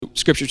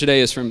Scripture today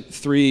is from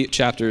 3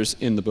 chapters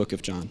in the book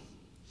of John.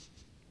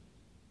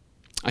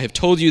 I have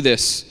told you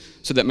this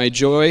so that my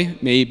joy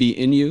may be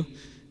in you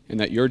and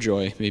that your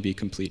joy may be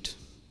complete.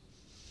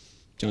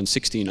 John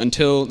 16,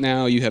 until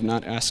now you have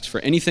not asked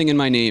for anything in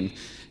my name.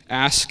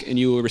 Ask and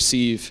you will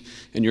receive,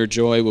 and your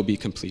joy will be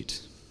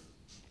complete.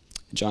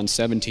 John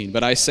 17,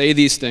 but I say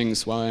these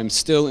things while I am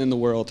still in the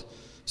world,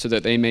 so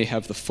that they may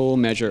have the full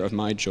measure of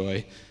my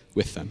joy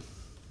with them.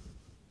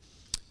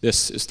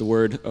 This is the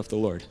word of the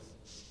Lord.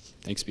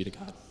 Thanks be to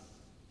God.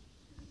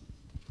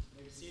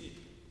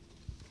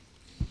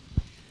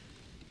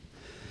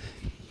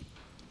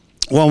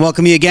 Well,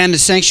 welcome you again to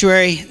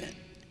Sanctuary.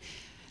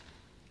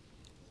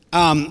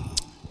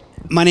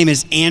 My name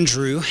is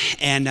Andrew,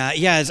 and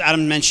as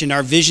Adam mentioned,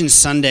 our Vision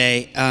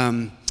Sunday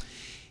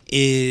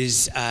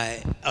is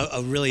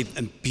a really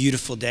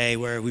beautiful day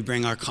where we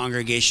bring our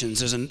congregations.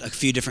 There's a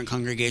few different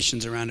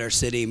congregations around our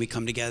city, and we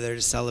come together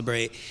to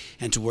celebrate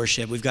and to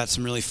worship. We've got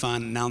some really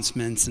fun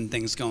announcements and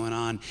things going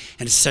on,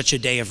 and it's such a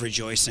day of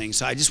rejoicing.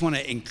 So I just want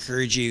to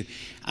encourage you,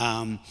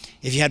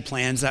 if you had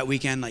plans that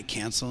weekend, like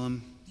cancel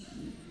them.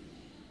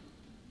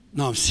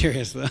 No, I'm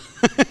serious though.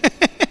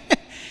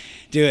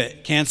 Do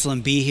it. Cancel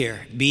and be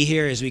here. Be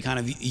here as we kind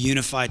of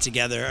unify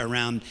together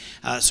around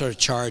sort of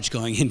charge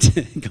going into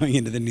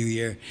the new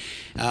year.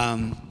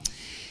 I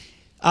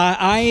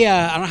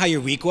don't know how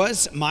your week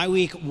was. My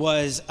week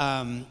was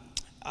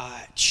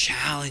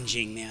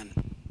challenging, man.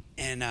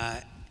 And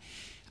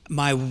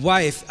my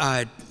wife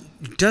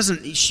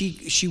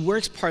she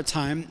works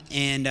part-time,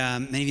 and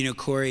many of you know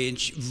Corey, and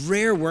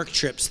rare work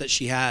trips that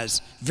she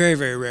has, very,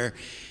 very rare.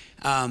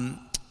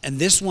 And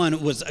this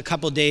one was a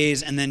couple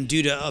days, and then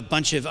due to a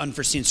bunch of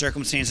unforeseen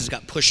circumstances,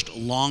 got pushed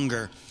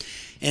longer.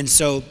 And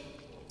so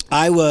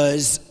I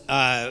was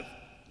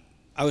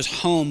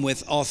home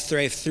with all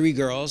three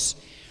girls,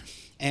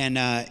 and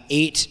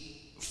 8,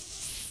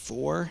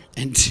 4,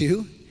 and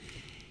 2.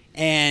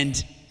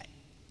 And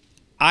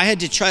I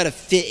had to try to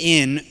fit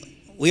in.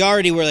 We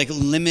already were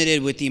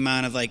limited with the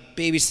amount of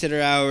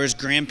babysitter hours.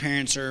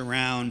 Grandparents are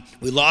around.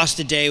 We lost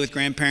a day with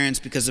grandparents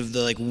because of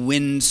the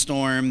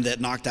windstorm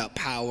that knocked out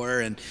power,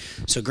 and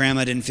so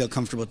grandma didn't feel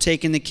comfortable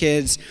taking the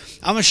kids.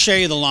 I'm gonna share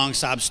you the long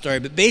sob story,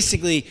 but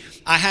basically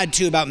I had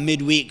to about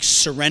midweek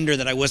surrender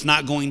that I was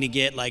not going to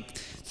get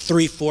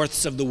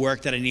 3/4 of the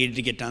work that I needed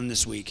to get done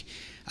this week.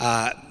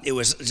 It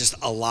was just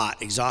a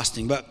lot,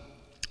 exhausting. But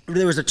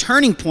there was a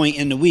turning point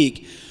in the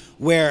week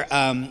where.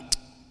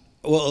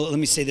 Well, let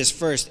me say this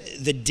first.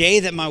 The day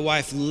that my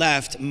wife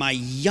left, my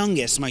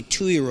youngest, my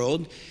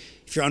 2-year-old,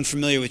 if you're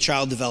unfamiliar with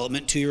child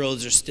development,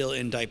 2-year-olds are still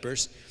in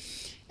diapers,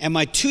 and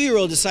my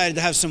 2-year-old decided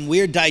to have some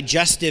weird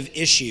digestive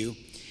issue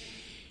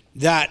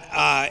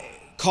that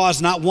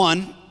caused not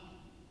 1,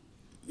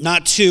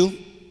 not 2,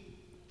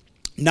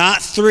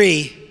 not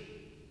 3,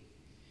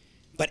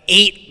 but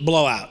 8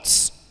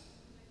 blowouts.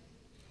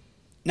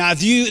 Now,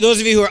 those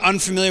of you who are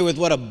unfamiliar with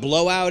what a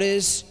blowout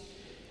is,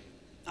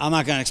 I'm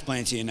not going to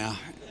explain it to you now.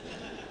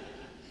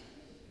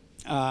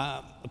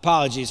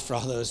 Apologies for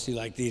all those who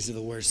these are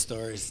the worst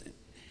stories,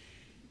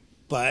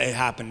 but it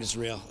happened. It's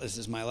real. This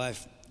is my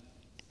life.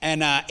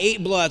 And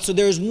 8 blowouts. So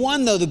there's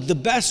one though. The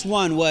best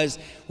one was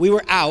we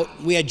were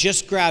out. We had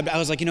just grabbed. I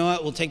was like, you know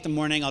what? We'll take the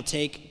morning. I'll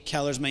take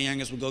Keller's, my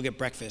youngest. We'll go get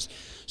breakfast.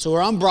 So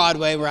we're on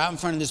Broadway. We're out in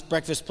front of this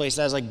breakfast place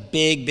that has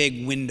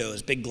big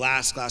windows, big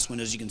glass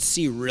windows. You can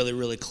see really,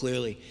 really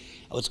clearly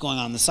what's going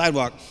on the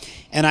sidewalk.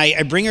 And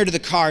I bring her to the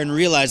car and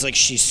realize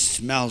she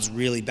smells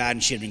really bad,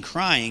 and she had been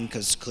crying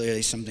because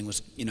clearly something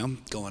was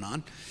going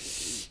on.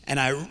 And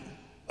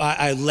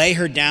I lay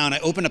her down. I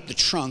open up the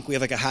trunk. We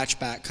have a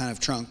hatchback kind of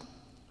trunk.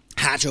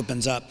 Hatch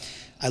opens up.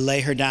 I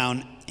lay her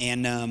down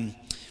and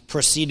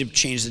proceed to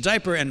change the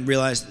diaper and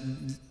realize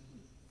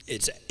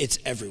it's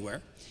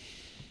everywhere.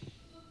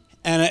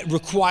 And it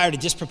required a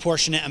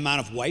disproportionate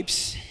amount of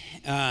wipes.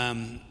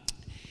 And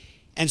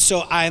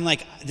so I'm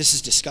like, this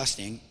is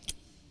disgusting.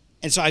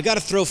 And so I got to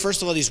throw,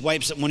 first of all, these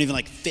wipes that won't even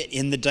fit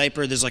in the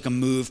diaper. There's a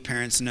move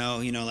parents know,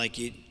 and I'm not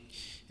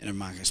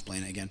going to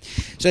explain it again.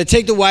 So I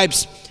take the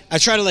wipes. I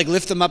try to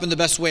lift them up in the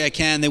best way I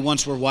can. They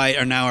once were white,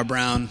 are now are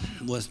brown.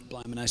 Was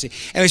blind and icy.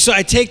 Anyway, so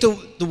I take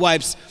the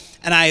wipes,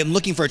 and I am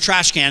looking for a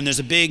trash can. There's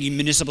a big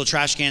municipal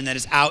trash can that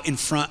is out in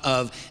front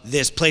of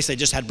this place I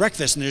just had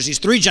breakfast. And there's these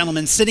 3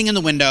 gentlemen sitting in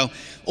the window,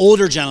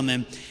 older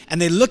gentlemen,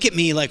 and they look at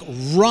me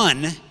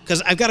run,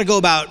 because I've got to go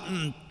about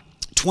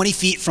 20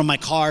 feet from my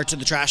car to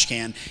the trash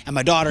can, and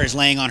my daughter is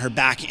laying on her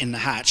back in the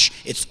hatch.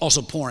 It's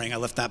also pouring. I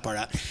left that part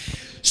out.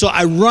 So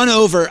I run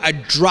over, I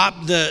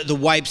drop the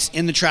wipes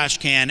in the trash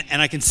can,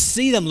 and I can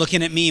see them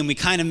looking at me, and we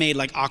kind of made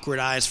awkward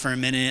eyes for a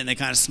minute, and they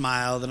kind of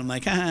smiled, and I'm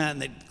like,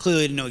 and they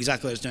clearly didn't know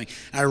exactly what I was doing.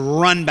 I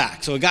run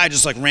back. So a guy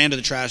just ran to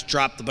the trash,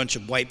 dropped a bunch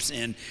of wipes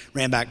in,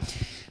 ran back.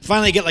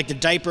 Finally I get the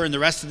diaper and the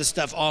rest of the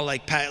stuff all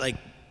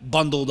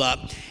bundled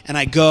up, and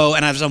I go,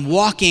 and as I'm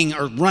walking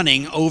or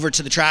running over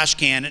to the trash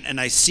can, and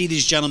I see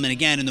these gentlemen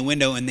again in the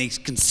window, and they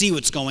can see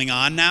what's going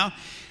on now.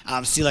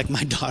 See like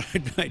my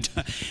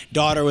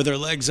daughter with her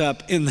legs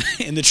up in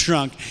the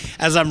trunk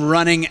as I'm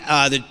running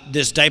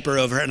this diaper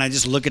over her, and I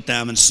just look at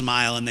them and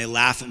smile, and they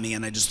laugh at me,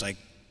 and I just like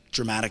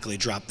dramatically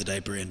drop the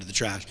diaper into the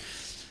trash.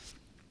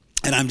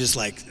 And I'm just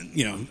like,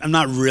 I'm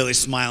not really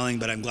smiling,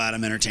 but I'm glad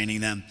I'm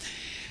entertaining them.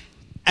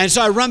 And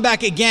so I run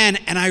back again,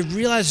 and I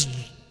realize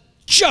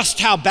just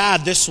how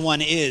bad this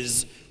one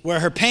is, where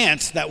her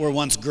pants that were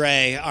once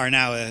gray are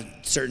now a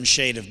certain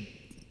shade of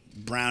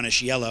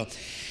brownish yellow.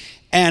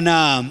 And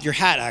your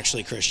hat,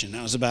 actually, Christian,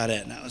 that was about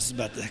it. That was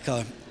about the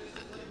color.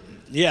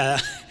 Yeah.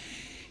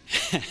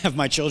 Have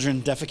my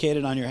children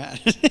defecated on your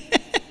hat?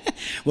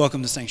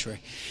 Welcome to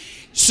Sanctuary.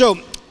 So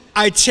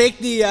I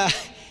take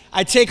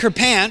her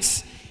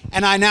pants,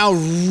 and I now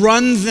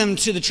run them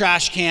to the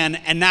trash can,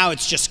 and now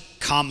it's just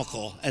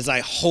comical as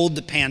I hold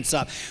the pants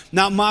up.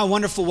 Now, my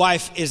wonderful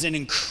wife is an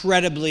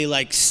incredibly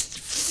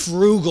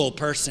frugal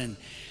person,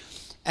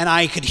 and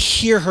I could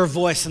hear her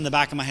voice in the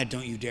back of my head,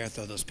 "Don't you dare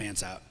throw those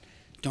pants out.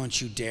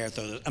 Don't you dare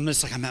throw those." I'm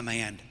just like, I'm at my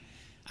end.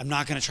 I'm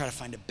not going to try to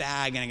find a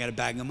bag, and I got to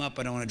bag them up.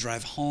 I don't want to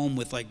drive home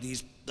with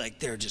these,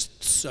 they're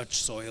just such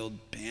soiled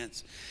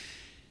pants.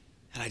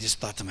 And I just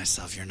thought to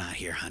myself, "You're not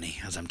here,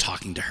 honey," as I'm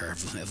talking to her,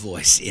 a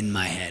voice in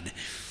my head.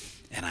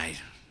 And I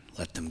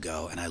let them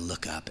go, and I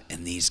look up,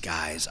 and these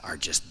guys are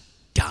just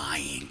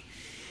dying.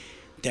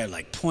 They're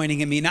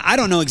pointing at me. Now, I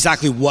don't know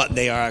exactly what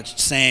they are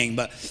saying,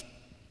 but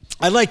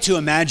I like to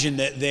imagine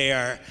that they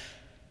are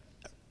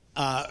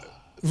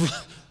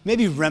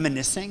maybe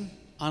reminiscing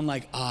on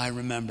I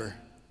remember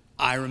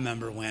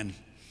when.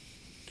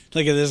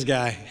 Look at this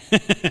guy.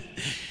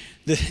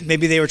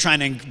 Maybe they were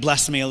trying to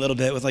bless me a little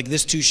bit with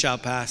this too shall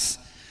pass.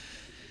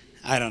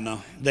 I don't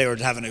know. They were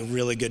having a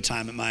really good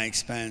time at my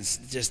expense,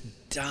 just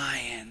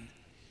dying.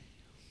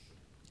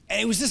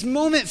 And it was this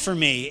moment for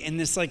me in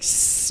this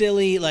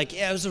silly,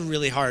 it was a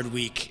really hard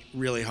week,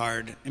 really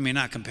hard. I mean,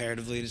 not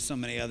comparatively to so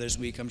many others'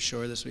 week, I'm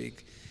sure this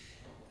week.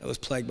 I was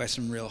plagued by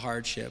some real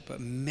hardship, but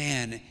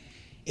man,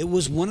 it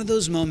was one of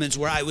those moments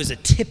where I was a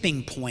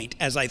tipping point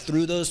as I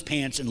threw those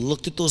pants and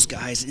looked at those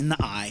guys in the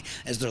eye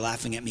as they're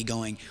laughing at me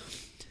going,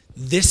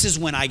 this is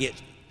when I get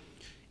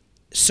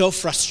so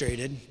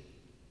frustrated.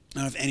 I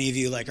don't know if any of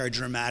you are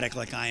dramatic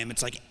like I am.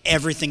 It's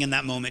everything in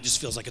that moment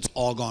just feels like it's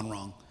all gone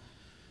wrong.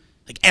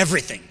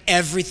 Everything.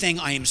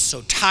 I am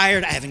so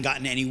tired. I haven't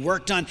gotten any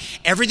work done.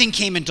 Everything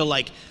came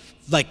into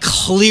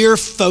clear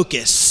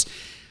focus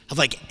of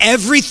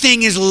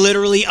everything is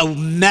literally a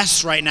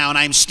mess right now, and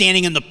I'm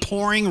standing in the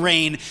pouring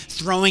rain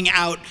throwing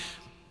out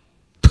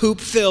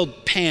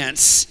poop-filled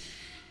pants,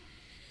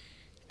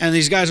 and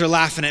these guys are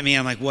laughing at me.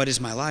 I'm like, what is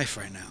my life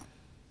right now?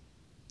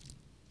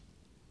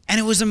 And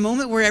it was a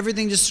moment where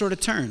everything just sort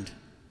of turned.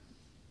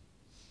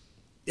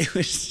 It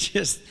was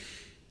just,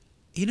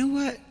 you know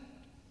what?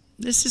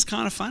 This is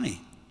kind of funny.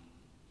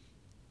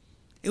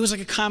 It was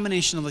a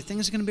combination of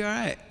things are going to be all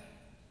right.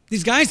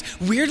 These guys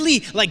weirdly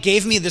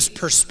gave me this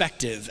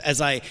perspective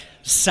as I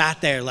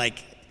sat there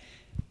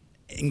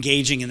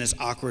engaging in this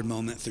awkward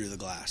moment through the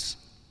glass.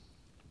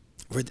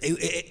 Where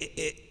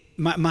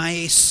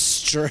my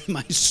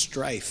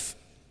strife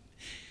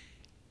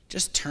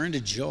just turned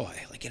to joy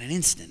in an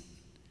instant.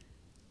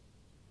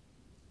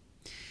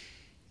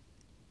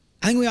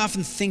 I think we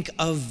often think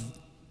of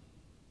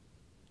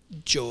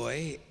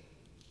joy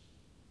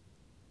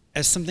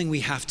as something we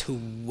have to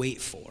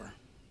wait for.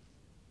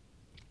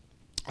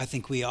 I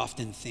think we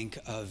often think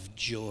of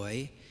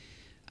joy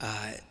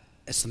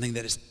as something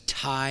that is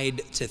tied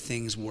to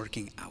things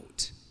working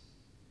out.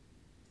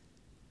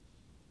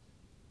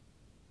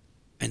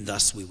 And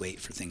thus we wait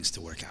for things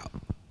to work out.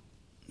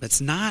 That's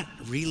not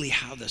really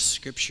how the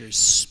scriptures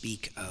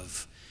speak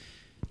of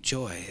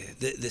joy.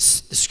 The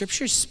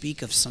scriptures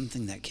speak of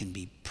something that can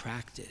be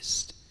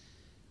practiced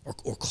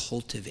or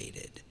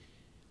cultivated,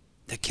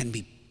 that can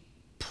be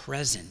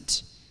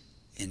present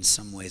in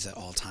some ways at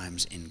all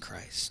times in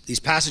Christ. These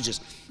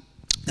passages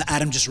that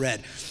Adam just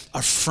read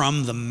are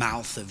from the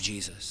mouth of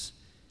Jesus.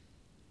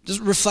 Just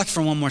reflect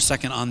for one more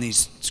second on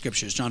these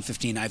scriptures. John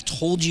 15, I've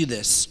told you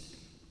this,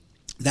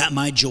 that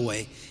my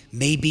joy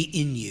may be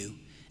in you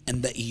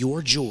and that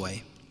your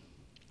joy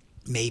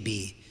may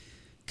be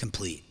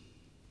complete.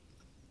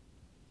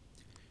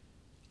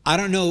 I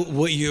don't know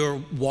what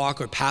your walk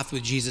or path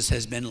with Jesus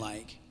has been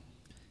like,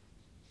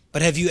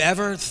 but have you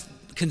ever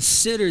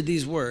considered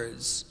these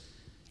words?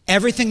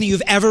 Everything that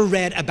you've ever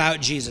read about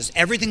Jesus,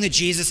 everything that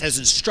Jesus has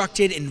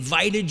instructed,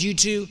 invited you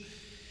to,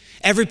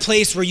 every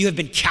place where you have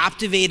been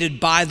captivated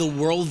by the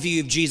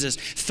worldview of Jesus,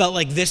 felt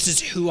like this is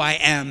who I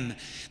am.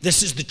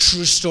 This is the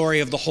true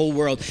story of the whole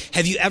world.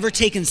 Have you ever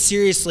taken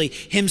seriously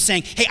him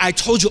saying, hey, I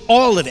told you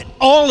all of it,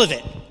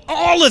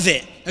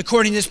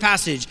 according to this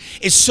passage,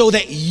 is so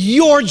that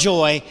your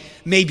joy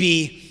may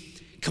be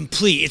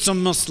complete. It's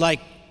almost like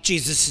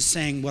Jesus is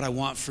saying, what I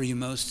want for you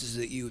most is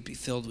that you would be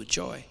filled with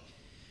joy.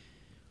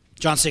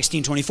 John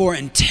 16:24,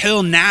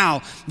 until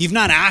now, you've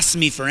not asked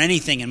me for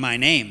anything in my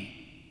name.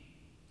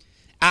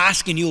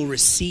 Ask and you will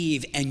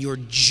receive, and your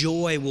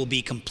joy will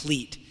be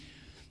complete.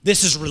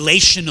 This is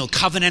relational,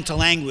 covenantal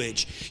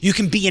language. You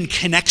can be in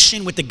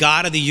connection with the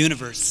God of the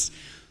universe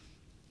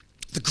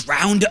the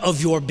ground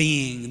of your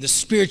being, the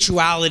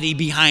spirituality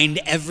behind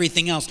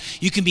everything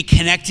else. You can be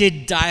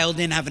connected, dialed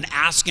in, have an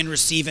ask and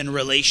receive and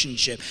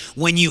relationship.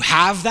 When you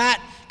have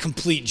that,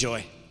 complete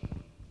joy.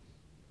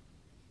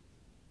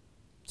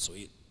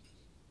 Sweet.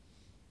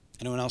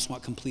 Anyone else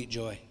want complete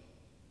joy?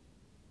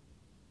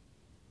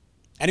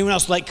 Anyone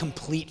else like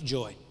complete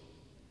joy?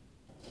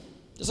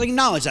 Just like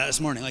acknowledge that this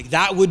morning. Like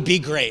that would be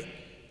great.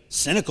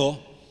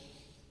 Cynical.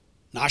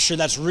 Not sure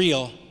that's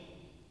real.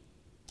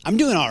 I'm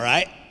doing all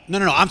right. No.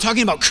 I'm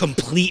talking about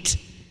complete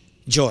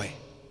joy,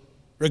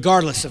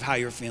 regardless of how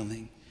you're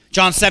feeling.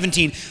 John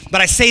 17, but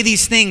I say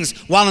these things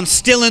while I'm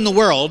still in the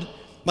world.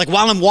 Like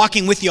while I'm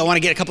walking with you, I want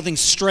to get a couple things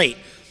straight.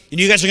 And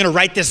you guys are going to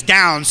write this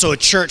down so a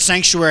church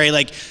sanctuary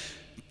like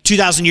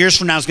 2,000 years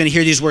from now is going to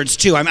hear these words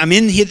too.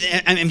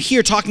 I'm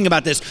here talking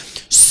about this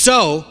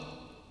so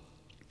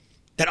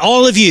that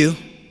all of you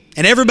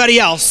and everybody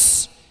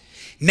else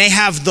may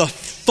have the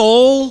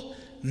full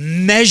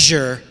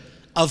measure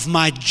of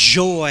my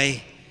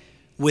joy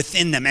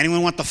within them.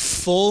 Anyone want the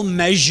full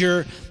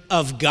measure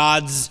of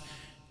God's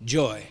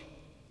joy?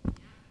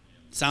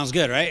 Sounds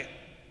good, right?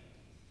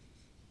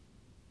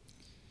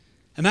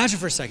 Imagine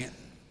for a second,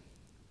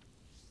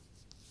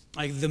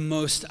 like the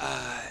most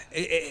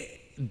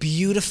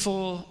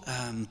beautiful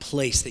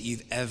place that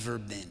you've ever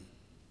been.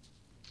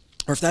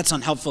 Or if that's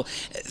unhelpful,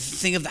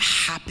 think of the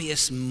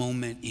happiest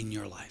moment in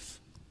your life.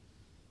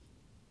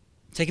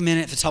 Take a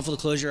minute, if it's helpful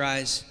to close your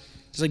eyes,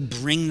 just like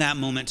bring that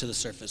moment to the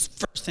surface.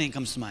 First thing that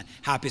comes to mind,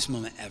 happiest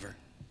moment ever.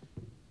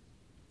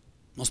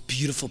 Most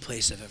beautiful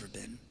place I've ever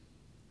been.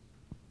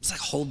 Just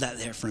like hold that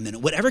there for a minute.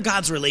 Whatever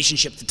God's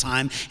relationship to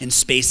time and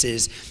space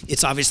is,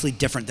 it's obviously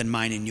different than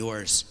mine and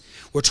yours.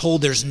 We're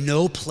told there's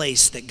no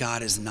place that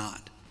God is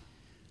not.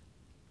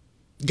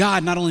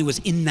 God not only was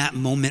in that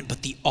moment,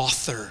 but the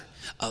author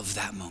of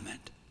that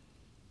moment.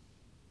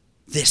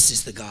 This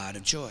is the God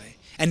of joy.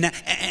 And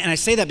I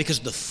say that because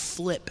the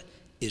flip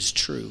is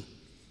true.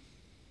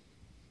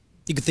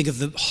 You could think of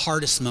the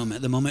hardest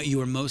moment, the moment you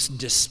were most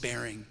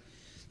despairing,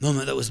 the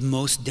moment that was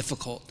most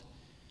difficult.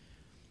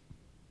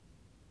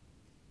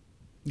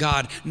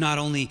 God, not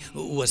only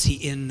was he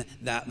in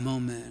that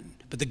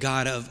moment, but the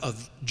God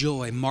of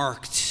joy,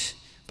 marked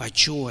by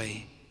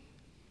joy,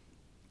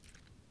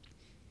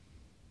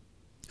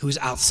 who is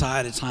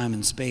outside of time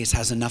and space,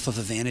 has enough of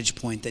a vantage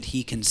point that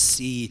he can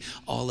see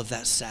all of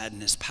that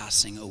sadness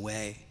passing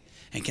away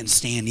and can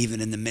stand even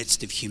in the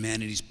midst of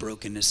humanity's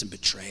brokenness and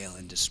betrayal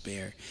and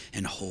despair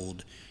and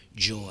hold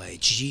joy.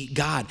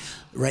 God,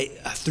 right,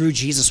 through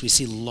Jesus, we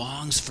see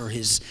longs for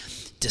his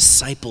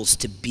disciples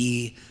to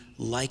be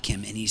like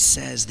him, and he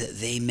says that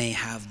they may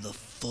have the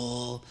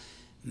full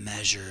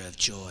measure of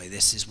joy.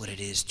 This is what it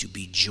is to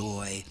be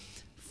joyful.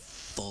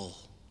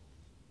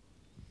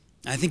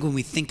 I think when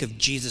we think of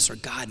Jesus or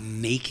God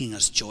making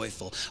us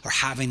joyful or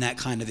having that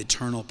kind of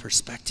eternal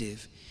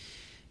perspective,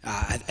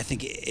 I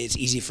think it's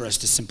easy for us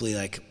to simply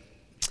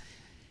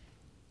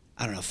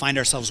find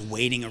ourselves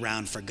waiting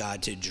around for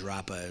God to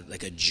drop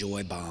a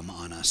joy bomb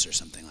on us or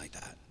something like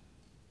that.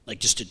 Like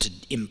just to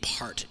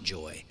impart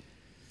joy.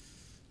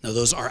 No,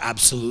 those are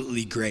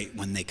absolutely great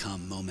when they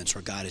come, moments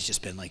where God has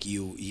just been like,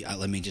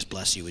 let me just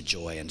bless you with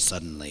joy, and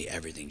suddenly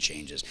everything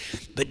changes.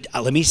 But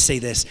let me say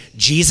this,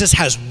 Jesus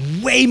has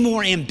way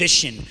more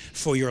ambition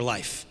for your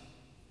life.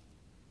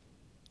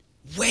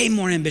 Way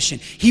more ambition.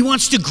 He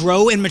wants to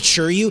grow and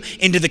mature you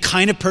into the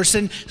kind of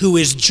person who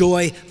is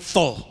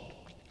joyful,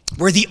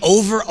 where the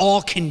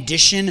overall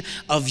condition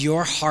of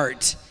your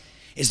heart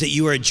is that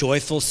you are a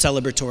joyful,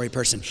 celebratory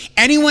person.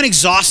 Anyone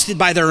exhausted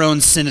by their own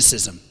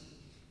cynicism?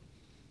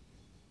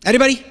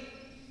 Anybody?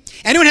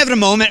 Anyone having a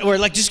moment where,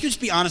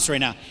 just be honest right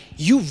now,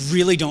 you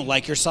really don't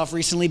like yourself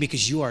recently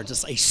because you are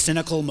just a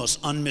cynical,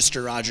 most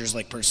un-Mr.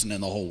 Rogers-like person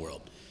in the whole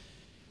world?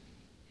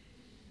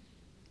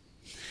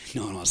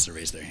 No one wants to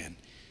raise their hand.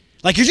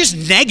 You're just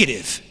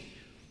negative.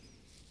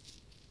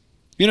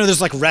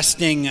 There's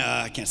resting,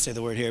 I can't say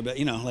the word here, but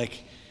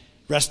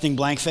resting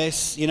blank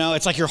face.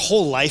 It's like your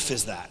whole life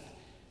is that.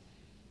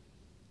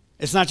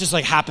 It's not just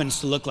happens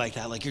to look like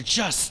that. You're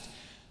just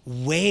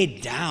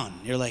weighed down.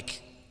 You're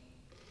like,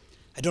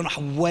 I don't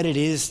know what it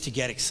is to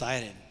get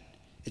excited.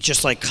 It's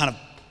just it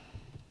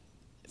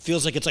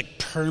feels like it's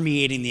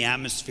permeating the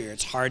atmosphere.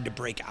 It's hard to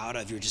break out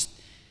of. You're just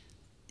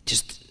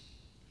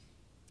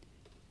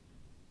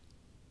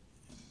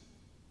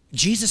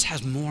Jesus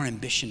has more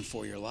ambition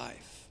for your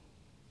life.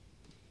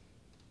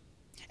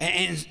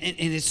 And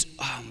it's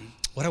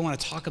what I want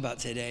to talk about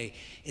today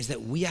is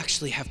that we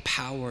actually have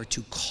power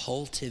to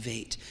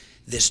cultivate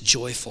this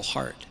joyful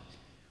heart.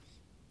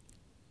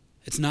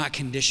 It's not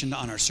conditioned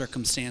on our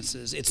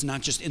circumstances. It's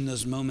not just in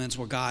those moments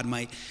where God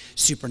might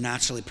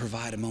supernaturally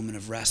provide a moment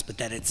of rest, but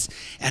that it's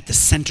at the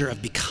center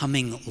of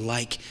becoming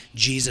like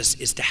Jesus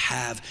is to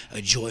have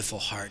a joyful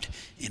heart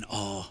in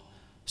all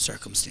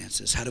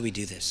circumstances. How do we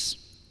do this?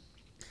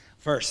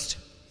 First,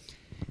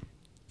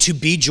 to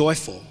be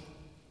joyful,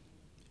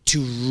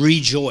 to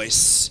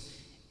rejoice,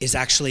 is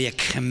actually a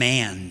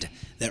command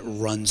that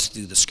runs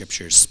through the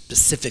scriptures,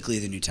 specifically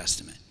the New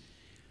Testament.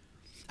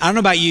 I don't know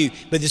about you,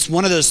 but it's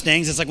one of those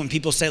things. It's like when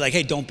people say like,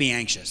 hey, don't be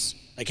anxious.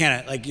 Like,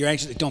 you're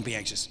anxious, like, don't be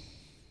anxious.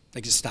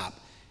 Like, just stop.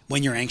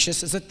 When you're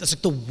anxious, that's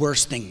like the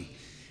worst thing,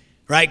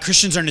 right?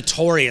 Christians are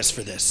notorious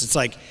for this. It's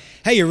like,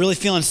 hey, you're really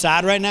feeling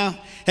sad right now?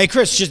 Hey,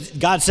 Chris,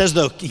 God says,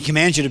 though, he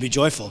commands you to be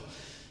joyful.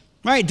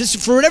 Right?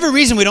 For whatever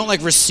reason, we don't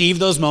like receive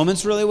those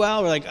moments really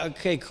well. We're like,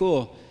 okay,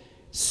 cool.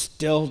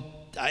 Still,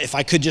 if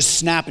I could just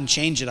snap and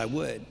change it, I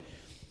would.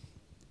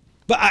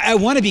 But I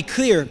want to be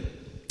clear, and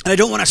I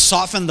don't want to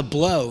soften the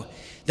blow,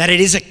 that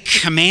it is a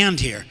command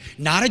here,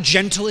 not a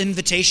gentle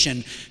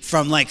invitation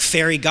from like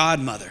fairy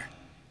godmother.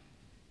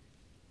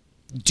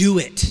 Do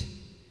it.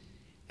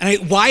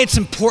 And why it's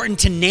important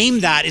to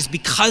name that is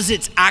because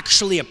it's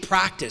actually a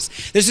practice.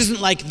 This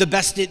isn't like the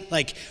best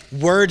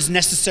words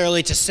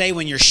necessarily to say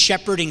when you're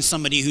shepherding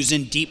somebody who's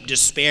in deep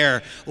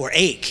despair or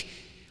ache.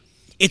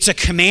 It's a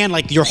command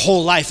like your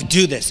whole life.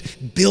 Do this.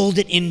 Build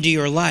it into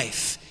your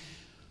life.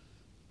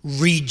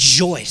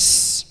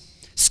 Rejoice.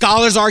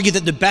 Scholars argue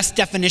that the best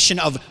definition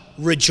of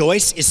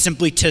rejoice is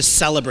simply to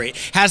celebrate.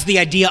 It has the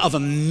idea of a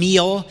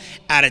meal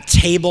at a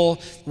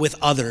table with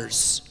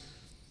others.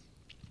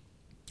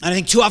 And I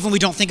think too often we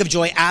don't think of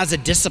joy as a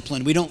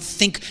discipline. We don't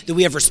think that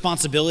we have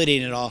responsibility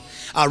in it all.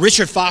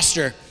 Richard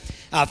Foster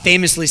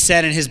famously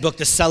said in his book,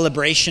 The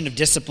Celebration of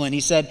Discipline, he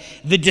said,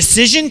 the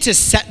decision to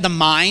set the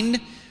mind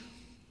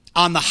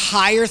on the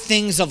higher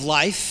things of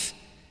life,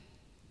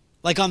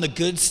 like on the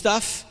good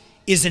stuff,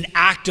 is an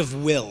act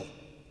of will.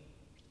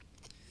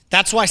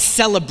 That's why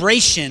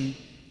celebration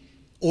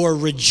or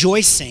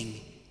rejoicing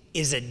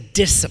is a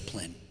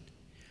discipline.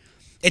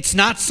 It's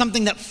not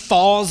something that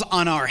falls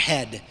on our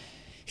head.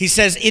 He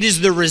says it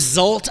is the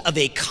result of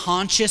a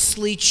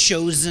consciously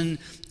chosen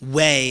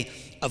way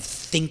of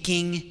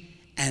thinking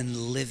and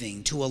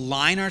living. To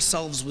align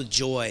ourselves with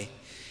joy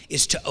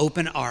is to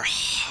open our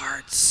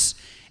hearts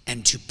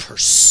and to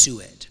pursue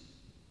it.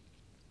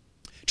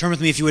 Turn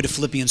with me, if you would, to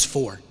Philippians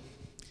 4. This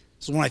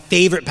is one of my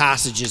favorite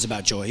passages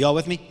about joy. Y'all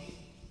with me?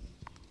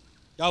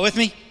 Y'all with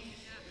me?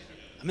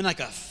 I'm in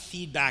like a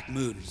feedback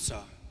mood. So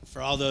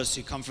for all those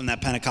who come from that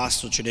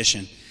Pentecostal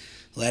tradition,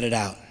 let it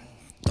out.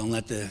 Don't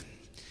let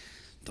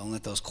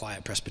those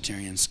quiet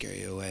Presbyterians scare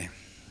you away.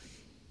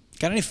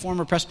 Got any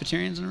former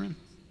Presbyterians in the room?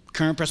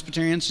 Current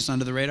Presbyterians just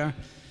under the radar?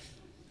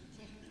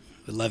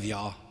 We love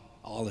y'all,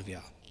 all of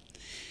y'all.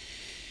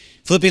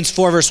 Philippians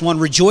 4 verse 1,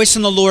 rejoice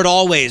in the Lord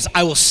always.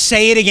 I will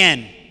say it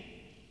again.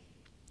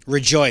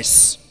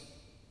 Rejoice.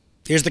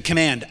 Here's the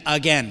command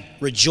again.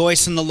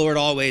 Rejoice in the Lord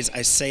always.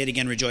 I say it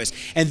again, rejoice.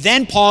 And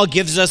then Paul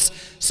gives us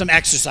some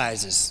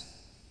exercises.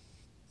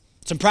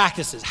 Some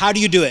practices. How do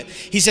you do it?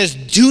 He says,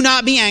 do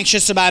not be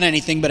anxious about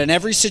anything, but in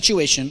every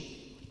situation,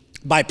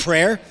 by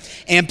prayer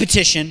and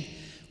petition,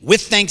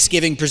 with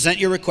thanksgiving, present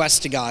your requests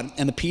to God,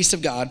 and the peace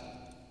of God,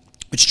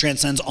 which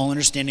transcends all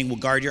understanding, will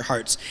guard your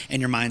hearts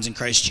and your minds in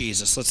Christ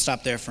Jesus. Let's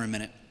stop there for a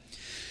minute.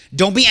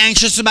 Don't be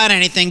anxious about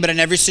anything, but in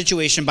every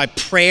situation, by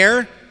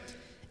prayer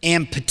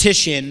and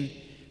petition,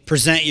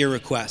 present your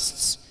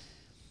requests.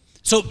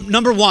 So,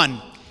 number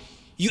one,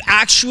 you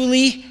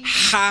actually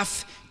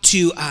have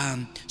to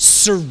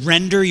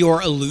surrender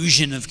your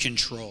illusion of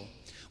control.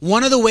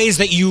 One of the ways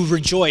that you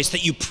rejoice,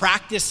 that you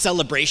practice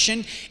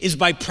celebration, is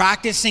by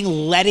practicing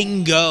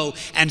letting go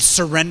and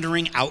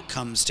surrendering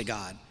outcomes to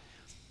God.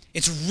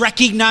 It's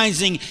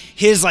recognizing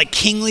his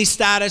kingly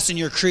status and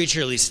your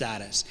creaturely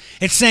status.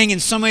 It's saying in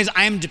some ways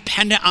I am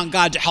dependent on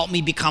God to help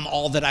me become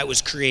all that I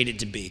was created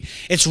to be.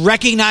 It's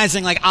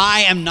recognizing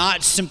I am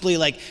not simply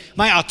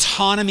my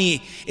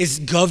autonomy is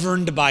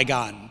governed by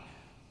God.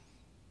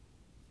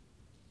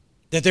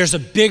 That there's a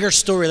bigger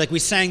story, like we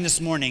sang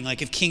this morning,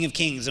 of King of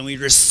Kings, and we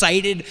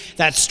recited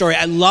that story.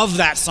 I love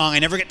that song. I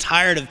never get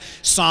tired of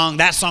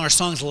that song or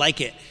songs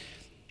like it.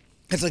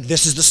 It's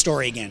this is the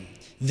story again.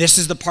 This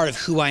is the part of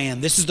who I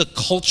am. This is the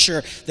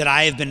culture that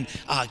I have been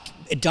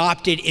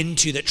adopted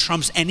into that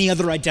trumps any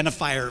other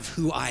identifier of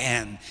who I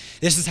am.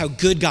 This is how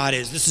good God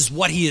is. This is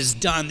what he has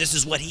done. This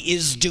is what he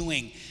is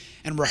doing,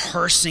 and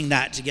rehearsing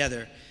that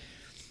together.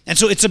 And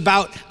so it's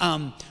about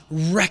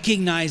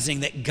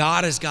recognizing that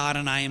God is God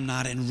and I am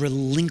not, and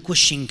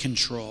relinquishing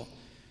control.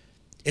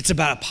 It's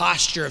about a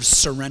posture of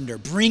surrender.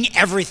 Bring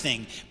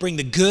everything. Bring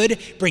the good,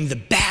 bring the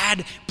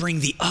bad, bring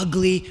the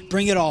ugly,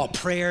 bring it all.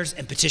 Prayers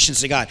and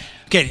petitions to God.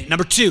 Okay,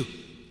 number 2,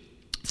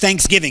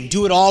 thanksgiving.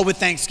 Do it all with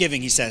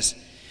thanksgiving, he says.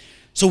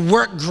 So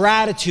work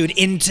gratitude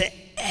into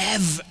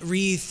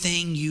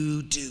everything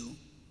you do.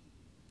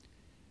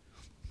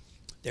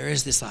 There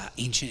is this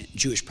ancient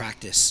Jewish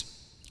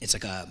practice. It's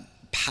like a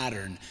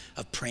pattern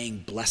of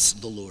praying, bless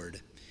the Lord.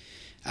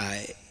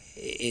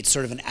 It's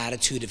sort of an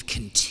attitude of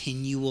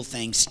continual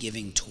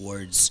thanksgiving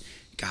towards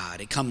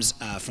God. It comes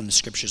from the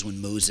scriptures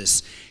when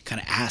Moses kind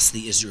of asked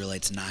the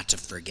Israelites not to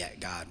forget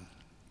God.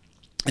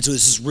 And so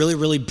this is really,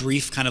 really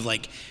brief kind of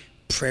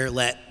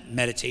prayer-let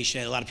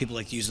meditation. A lot of people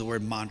like to use the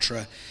word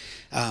mantra.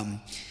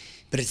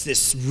 But it's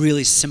this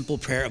really simple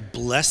prayer of,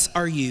 blessed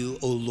are you,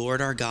 O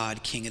Lord our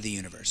God, King of the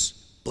universe.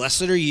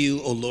 Blessed are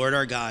you, O Lord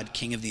our God,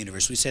 King of the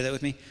universe. Will you say that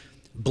with me?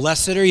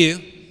 Blessed are you,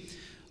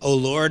 O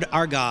Lord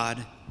our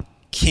God,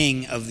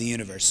 King of the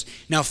universe.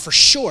 Now, for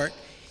short,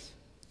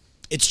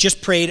 it's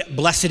just prayed,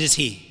 blessed is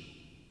he.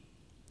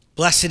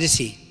 Blessed is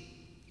he.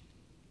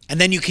 And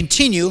then you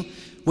continue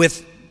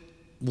with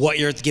what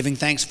you're giving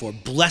thanks for.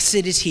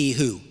 Blessed is he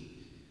who.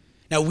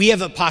 Now, we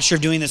have a posture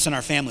of doing this in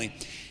our family.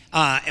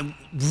 And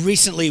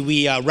recently,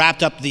 we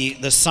wrapped up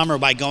the summer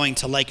by going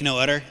to Like No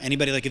Other.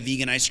 Anybody like a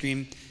vegan ice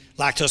cream?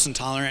 Lactose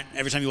intolerant?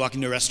 Every time you walk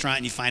into a restaurant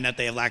and you find out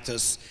they have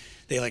lactose,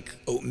 they like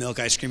oat milk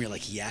ice cream, you're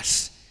like,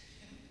 yes.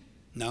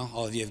 No?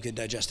 All of you have good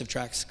digestive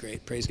tracts?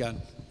 Great. Praise God.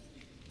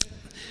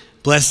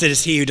 Blessed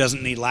is he who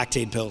doesn't need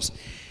lactate pills.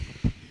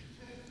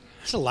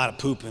 There's a lot of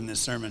poop in this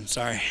sermon.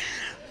 Sorry.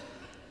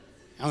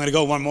 I'm going to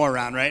go one more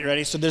round, right?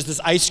 Ready? So there's this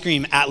ice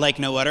cream at Like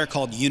No Other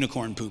called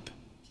unicorn poop.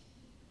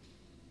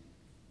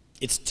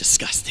 It's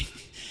disgusting.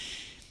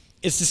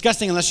 It's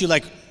disgusting unless you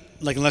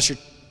unless you're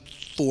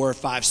 4,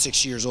 5,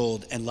 6 years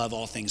old and love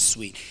all things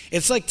sweet.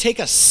 It's like take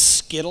a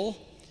Skittle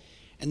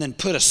and then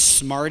put a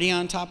Smartie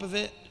on top of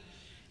it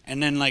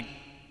and then like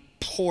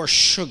pour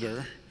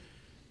sugar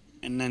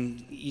and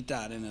then eat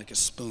that in like a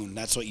spoon.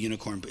 That's what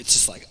unicorn, it's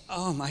just like,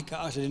 oh my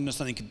gosh, I didn't know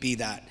something could be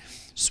that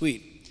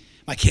sweet.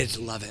 My kids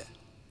love it.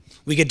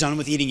 We get done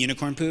with eating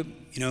unicorn poop.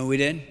 You know what we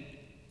did?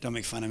 Don't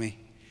make fun of me.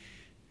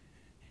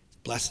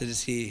 Blessed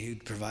is he who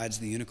provides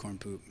the unicorn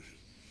poop.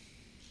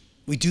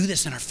 We do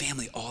this in our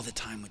family all the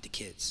time with the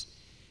kids.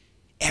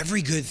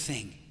 Every good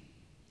thing,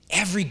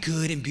 every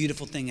good and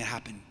beautiful thing that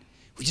happened,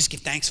 we just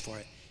give thanks for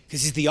it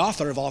because he's the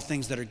author of all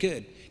things that are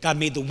good. God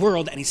made the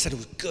world and he said it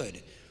was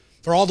good.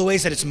 For all the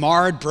ways that it's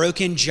marred,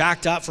 broken,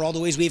 jacked up, for all the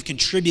ways we've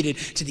contributed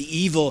to the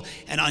evil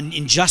and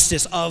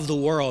injustice of the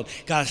world,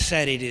 God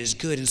said it is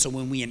good. And so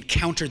when we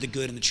encounter the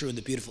good and the true and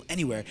the beautiful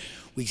anywhere,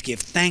 we give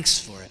thanks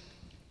for it.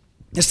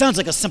 It sounds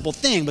like a simple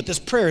thing, but this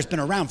prayer has been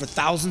around for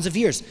thousands of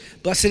years.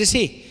 Blessed is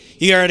he.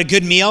 You're at a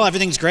good meal,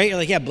 everything's great. You're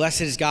like, yeah,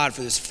 blessed is God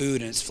for this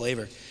food and its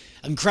flavor.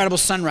 Incredible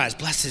sunrise.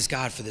 Blessed is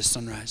God for this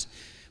sunrise.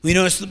 We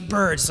notice the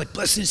birds. It's like,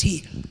 blessed is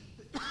he.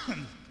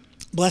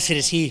 Blessed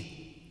is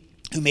he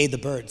who made the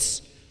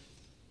birds.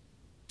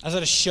 I was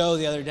at a show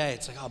the other day.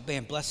 It's like, oh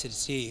man, blessed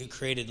is he who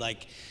created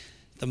like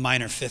the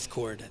minor fifth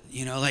chord.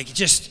 You know, like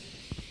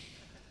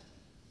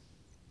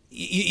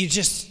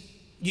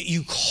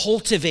you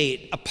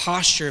cultivate a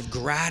posture of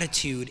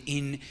gratitude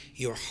in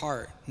your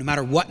heart. No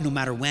matter what, no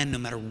matter when, no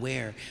matter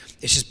where.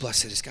 It's just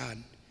blessed is God.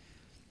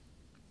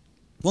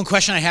 One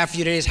question I have for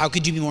you today is how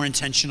could you be more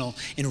intentional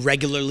in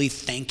regularly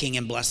thanking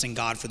and blessing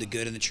God for the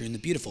good and the true and the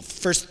beautiful?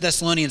 1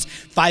 Thessalonians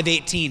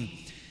 5:18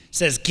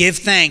 says, give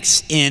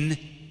thanks in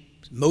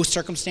most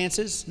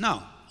circumstances?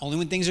 No. Only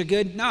when things are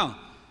good? No.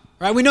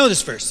 Right? We know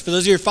this verse. For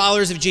those of you who are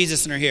followers of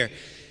Jesus and are here,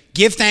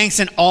 give thanks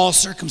in all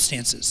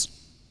circumstances.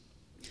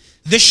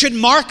 This should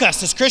mark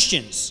us as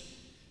Christians.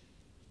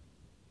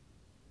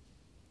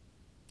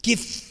 Give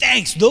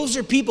thanks. Those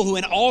are people who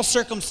in all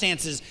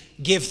circumstances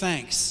give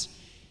thanks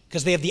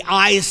because they have the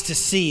eyes to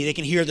see. They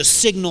can hear the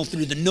signal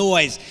through the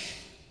noise.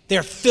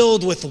 They're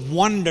filled with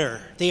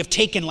wonder. They have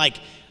taken like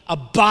a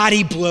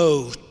body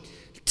blow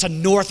to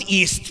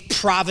Northeast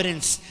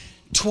Providence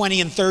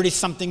 20 and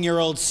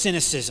 30-something-year-old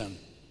cynicism.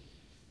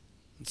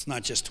 It's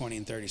not just 20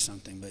 and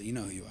 30-something, but you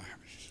know who you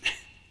are.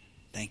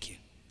 Thank you.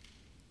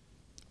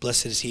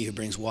 Blessed is he who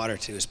brings water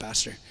to his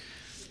pastor.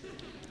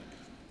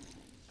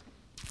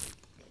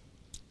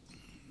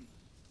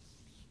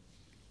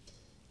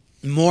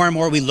 More and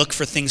more we look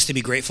for things to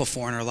be grateful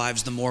for in our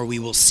lives, the more we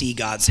will see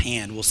God's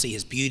hand. We'll see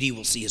his beauty,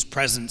 we'll see his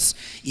presence,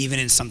 even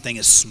in something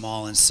as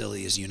small and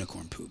silly as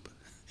unicorn poop.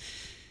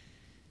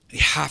 We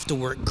have to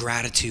work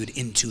gratitude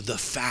into the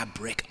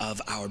fabric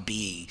of our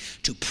being,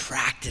 to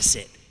practice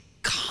it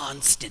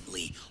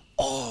constantly,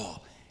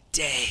 all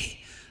day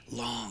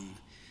long.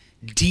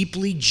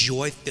 Deeply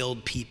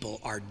joy-filled people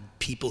are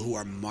people who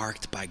are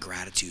marked by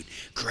gratitude.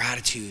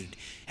 Gratitude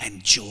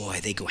and joy,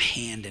 they go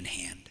hand in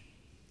hand.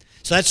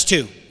 So that's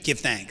 2, give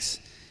thanks.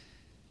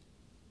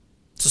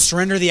 So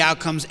surrender the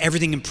outcomes,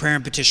 everything in prayer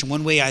and petition.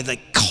 One way I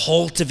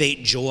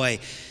cultivate joy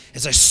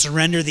as I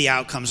surrender the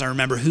outcomes, I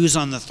remember who's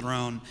on the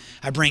throne.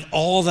 I bring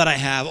all that I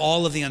have,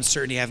 all of the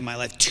uncertainty I have in my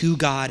life to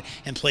God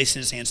and place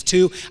in his hands.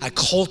 2, I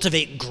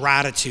cultivate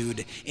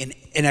gratitude in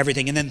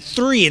everything. And then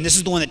 3, and this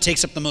is the one that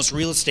takes up the most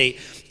real estate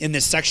in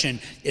this section,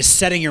 is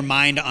setting your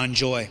mind on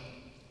joy.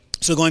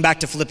 So going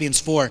back to Philippians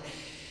 4,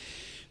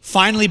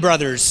 finally,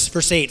 brothers,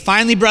 verse 8,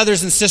 finally,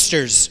 brothers and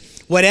sisters,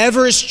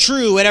 whatever is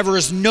true, whatever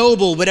is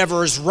noble,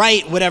 whatever is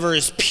right, whatever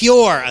is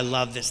pure. I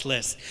love this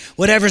list.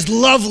 Whatever is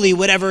lovely,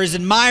 whatever is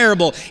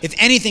admirable, if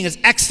anything is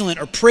excellent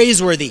or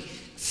praiseworthy,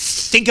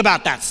 think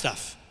about that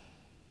stuff.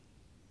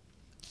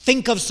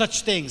 Think of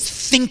such things.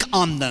 Think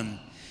on them.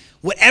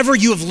 Whatever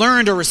you have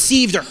learned or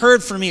received or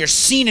heard from me or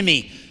seen in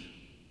me,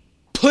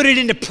 put it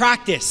into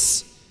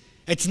practice.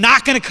 It's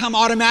not going to come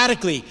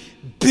automatically.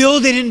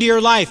 Build it into your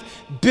life.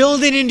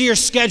 Build it into your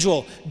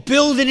schedule.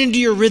 Build it into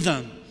your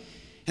rhythm.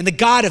 And the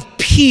God of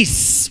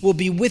peace will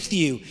be with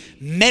you.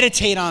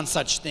 Meditate on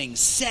such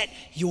things. Set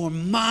your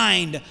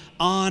mind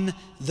on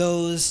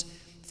those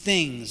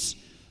things.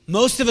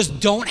 Most of us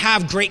don't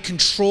have great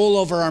control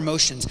over our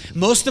emotions.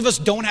 Most of us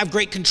don't have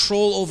great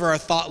control over our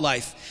thought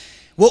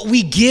life. What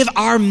we give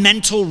our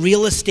mental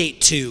real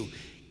estate to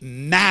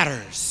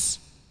matters.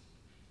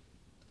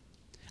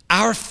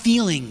 Our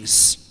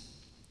feelings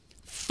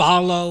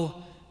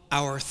follow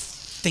our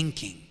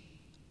thinking.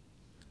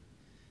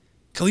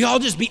 Can we all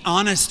just be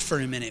honest for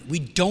a minute? We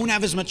don't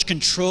have as much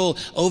control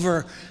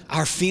over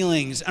our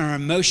feelings and our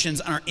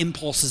emotions and our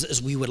impulses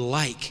as we would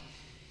like.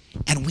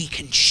 And we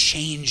can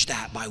change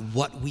that by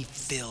what we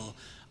fill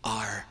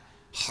our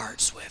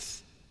hearts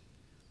with.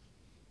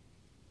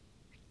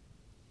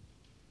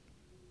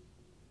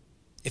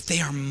 If they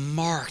are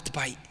marked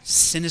by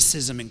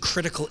cynicism and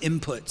critical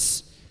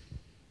inputs.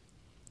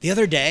 The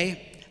other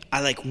day,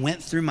 I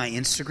went through my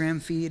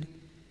Instagram feed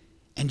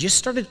and just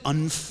started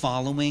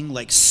unfollowing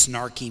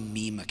snarky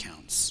meme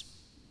accounts.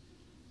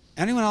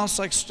 Anyone else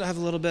have a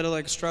little bit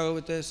of struggle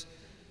with this?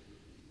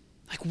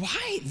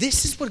 Why?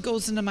 This is what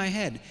goes into my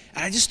head.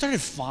 And I just started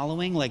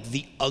following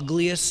the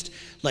ugliest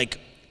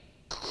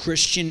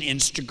Christian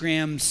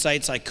Instagram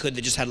sites I could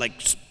that just had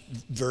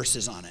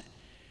verses on it.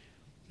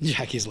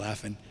 Jackie's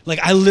laughing.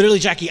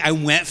 Jackie, I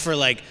went for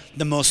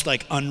the most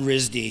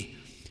un-RISD,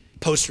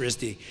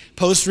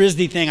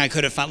 post-RISD thing I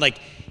could have found.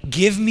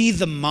 Give me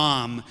the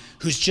mom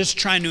who's just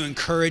trying to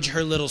encourage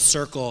her little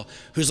circle,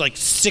 who's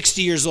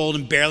 60 years old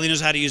and barely knows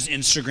how to use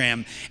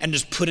Instagram, and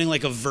just putting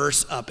a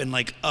verse up in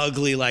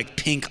ugly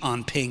pink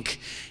on pink.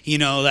 You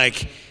know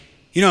what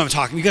I'm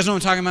talking. You guys know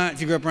what I'm talking about?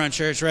 If you grew up around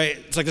church, right?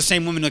 It's the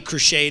same woman that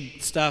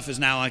crocheted stuff is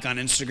now on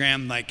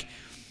Instagram.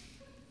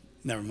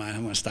 Never mind,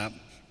 I'm gonna stop.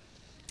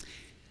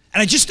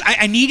 And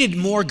I needed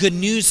more good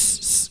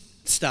news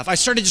stuff. I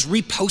started just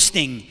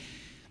reposting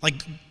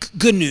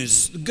good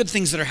news, good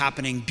things that are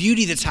happening,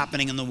 beauty that's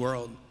happening in the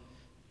world.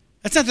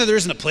 That's not that there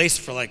isn't a place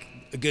for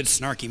a good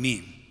snarky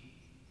meme.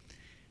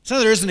 It's not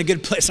that there isn't a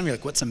good place. Some of you are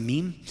what's a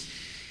meme?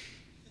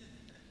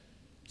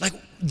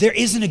 There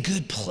isn't a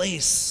good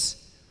place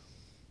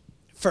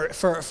for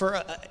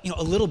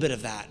a little bit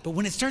of that. But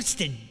when it starts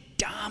to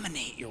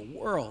dominate your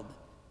world,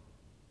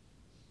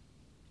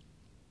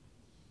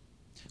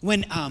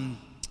 when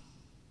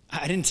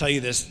I didn't tell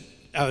you this,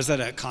 I was at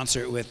a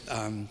concert with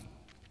I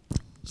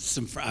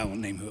won't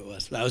name who it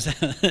was. I was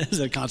at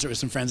a concert with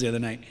some friends the other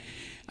night.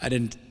 I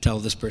didn't tell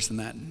this person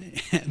that,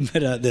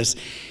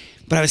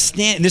 but I was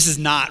standing. This is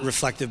not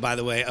reflective, by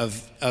the way,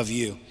 of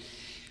you.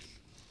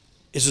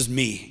 This was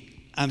me.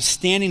 I'm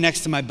standing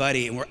next to my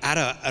buddy, and we're at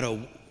a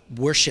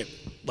worship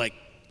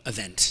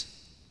event.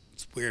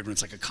 It's weird when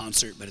it's a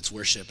concert, but it's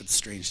worship. It's a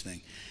strange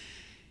thing.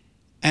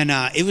 And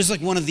it was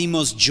one of the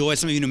most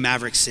joyous. Some of you know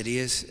Maverick City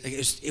is.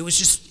 It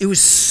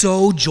was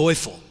so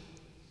joyful.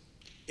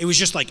 It was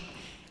just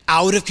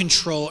out of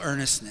control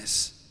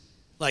earnestness,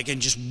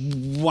 and just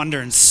wonder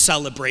and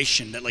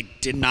celebration that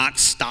did not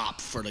stop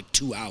for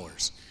 2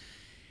 hours.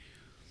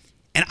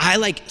 And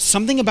I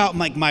something about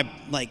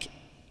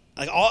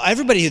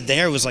everybody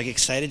there was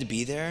excited to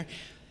be there.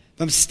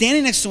 But I'm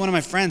standing next to one of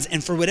my friends,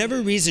 and for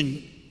whatever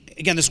reason,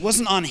 again, this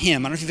wasn't on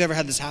him. I don't know if you've ever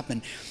had this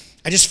happen.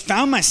 I just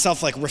found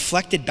myself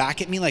reflected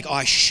back at me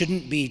I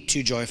shouldn't be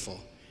too joyful.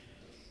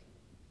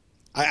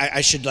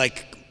 I should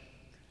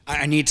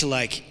I need to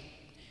I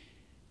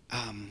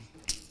don't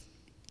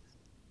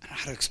know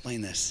how to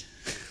explain this.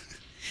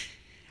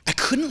 I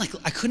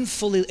couldn't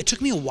fully, it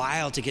took me a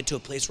while to get to a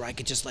place where I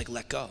could just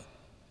let go.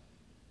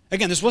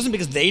 Again, this wasn't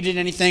because they did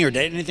anything or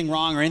did anything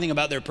wrong or anything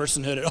about their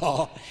personhood at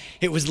all.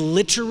 It was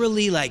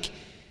literally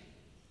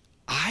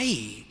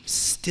I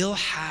still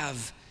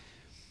have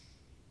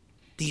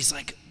these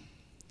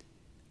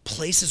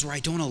places where I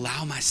don't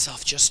allow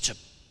myself just to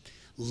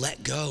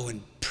let go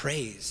and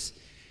praise.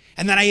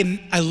 And then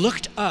I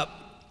looked up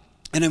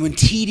and I'm in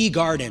TD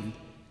Garden.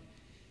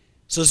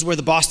 So this is where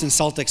the Boston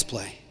Celtics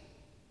play.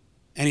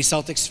 Any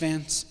Celtics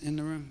fans in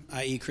the room,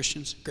 i.e.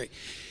 Christians? Great.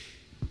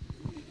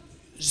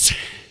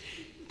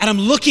 And I'm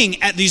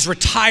looking at these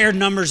retired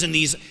numbers and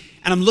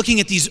I'm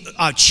looking at these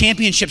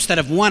championships that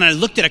have won. And I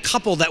looked at a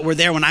couple that were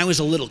there when I was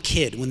a little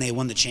kid when they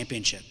won the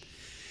championship.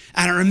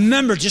 And I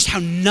remember just how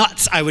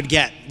nuts I would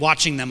get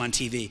watching them on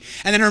TV.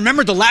 And then I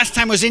remember the last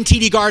time I was in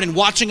TD Garden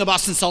watching a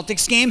Boston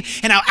Celtics game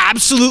and how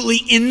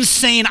absolutely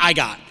insane I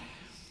got.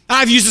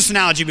 I've used this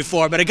analogy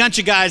before, but a bunch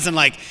of guys in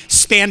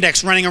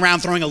spandex running around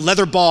throwing a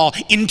leather ball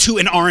into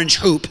an orange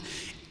hoop.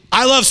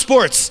 I love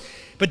sports,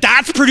 but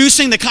that's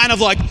producing the kind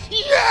of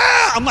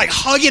yeah! I'm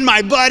hugging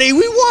my buddy,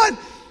 we won!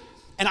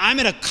 And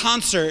I'm at a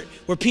concert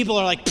where people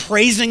are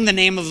praising the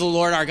name of the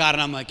Lord our God,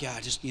 and I'm yeah,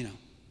 just, a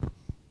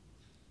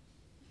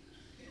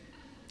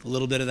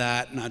little bit of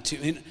that, not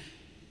too.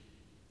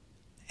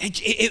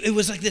 It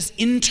was this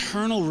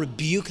internal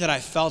rebuke that I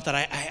felt that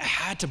I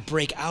had to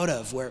break out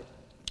of, where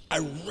I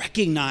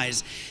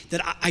recognize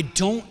that I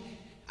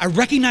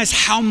recognize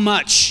how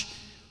much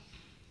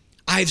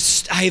I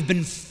have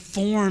been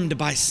formed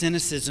by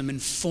cynicism and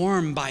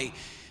formed by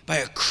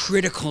a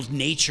critical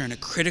nature and a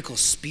critical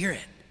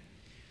spirit.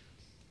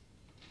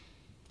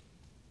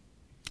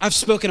 I've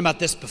spoken about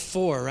this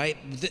before, right?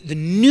 The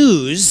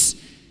news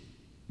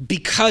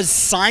because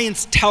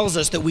science tells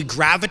us that we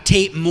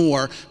gravitate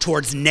more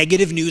towards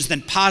negative news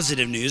than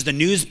positive news, the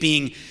news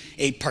being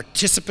a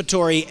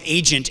participatory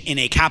agent in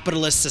a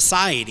capitalist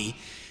society,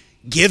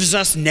 gives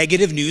us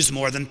negative news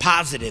more than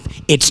positive.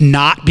 It's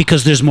not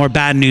because there's more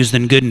bad news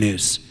than good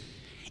news.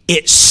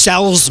 It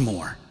sells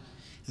more.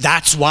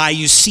 That's why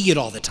you see it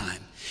all the time.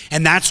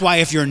 And that's why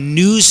if your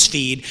news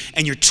feed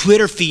and your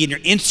Twitter feed and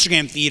your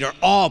Instagram feed are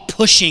all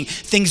pushing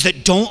things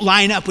that don't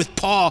line up with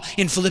Paul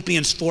in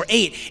Philippians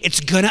 4:8, it's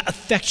going to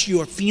affect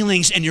your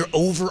feelings and your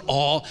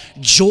overall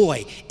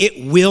joy.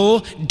 It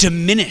will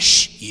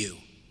diminish you.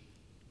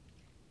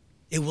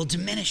 It will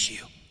diminish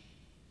you.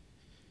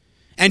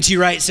 N.T.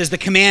 Wright says the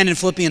command in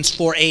Philippians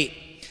 4:8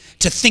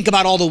 to think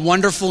about all the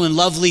wonderful and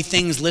lovely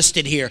things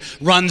listed here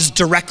runs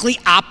directly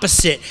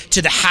opposite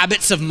to the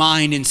habits of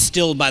mind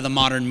instilled by the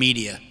modern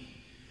media.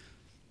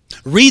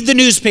 Read the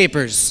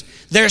newspapers.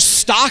 Their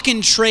stock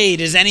in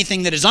trade is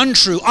anything that is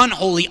untrue,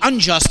 unholy,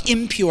 unjust,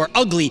 impure,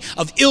 ugly,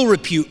 of ill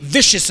repute,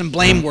 vicious, and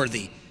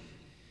blameworthy.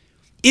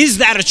 Is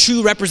that a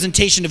true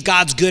representation of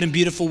God's good and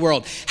beautiful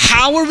world?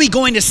 How are we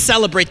going to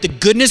celebrate the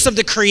goodness of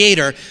the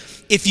Creator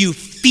if you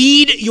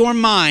feed your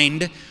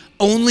mind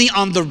only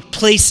on the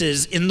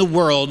places in the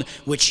world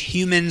which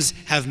humans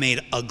have made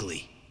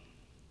ugly?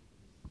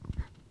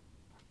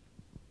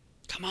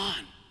 Come on.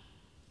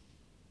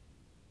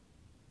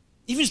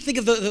 Even just think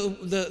of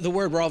the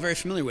word we're all very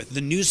familiar with,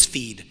 the news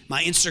feed,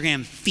 my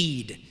Instagram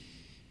feed.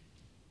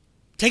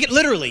 Take it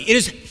literally. It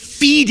is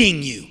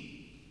feeding you.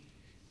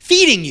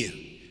 Feeding you.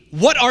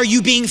 What are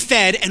you being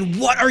fed and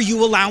what are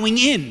you allowing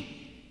in?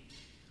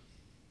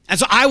 And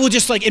so I will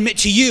just admit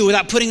to you,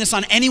 without putting this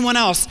on anyone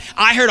else,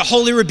 I heard a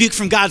holy rebuke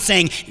from God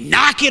saying,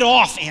 knock it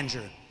off,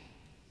 Andrew.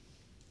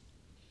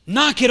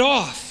 Knock it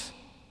off.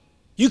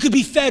 You could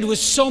be fed with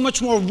so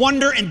much more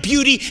wonder and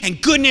beauty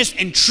and goodness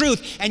and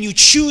truth, and you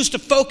choose to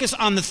focus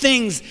on the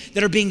things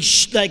that are being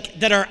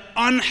that are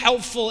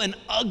unhelpful and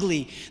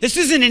ugly. This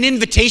isn't an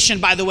invitation,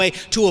 by the way,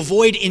 to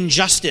avoid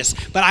injustice,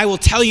 but I will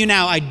tell you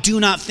now, I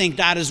do not think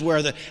that is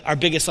where our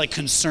biggest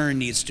concern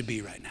needs to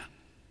be right now.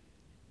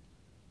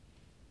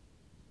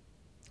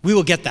 We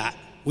will get that.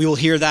 We will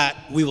hear that.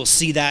 We will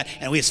see that.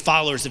 And we as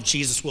followers of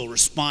Jesus will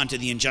respond to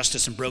the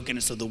injustice and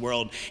brokenness of the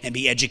world and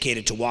be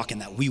educated to walk in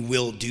that. We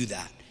will do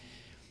that.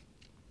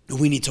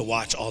 We need to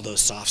watch all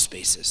those soft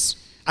spaces.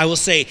 I will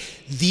say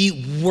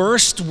the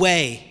worst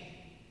way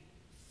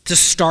to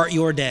start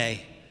your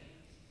day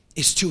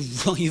is to,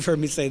 you've heard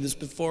me say this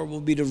before, will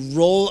be to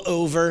roll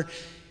over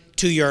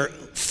to your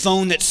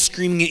phone that's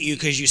screaming at you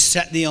because you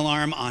set the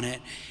alarm on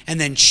it, and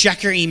then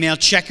check your email,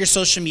 check your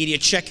social media,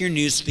 check your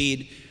news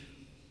feed,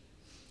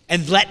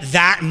 and let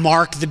that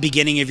mark the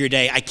beginning of your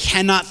day. I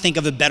cannot think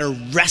of a better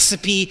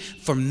recipe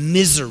for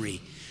misery.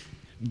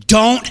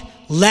 Don't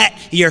let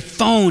your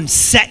phone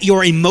set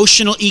your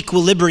emotional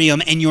equilibrium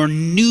and your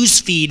news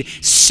feed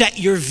set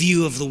your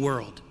view of the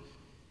world.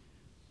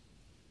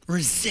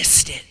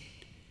 Resist it.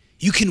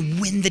 You can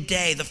win the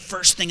day the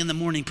first thing in the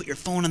morning. Put your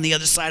phone on the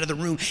other side of the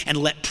room and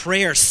let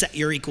prayer set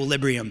your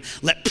equilibrium.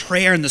 Let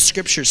prayer and the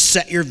scriptures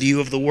set your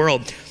view of the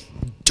world.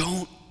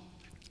 Don't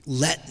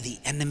let the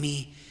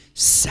enemy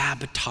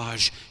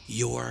sabotage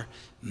your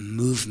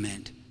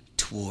movement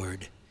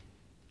toward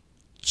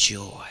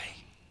joy.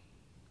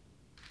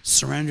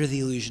 Surrender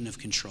the illusion of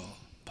control,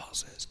 Paul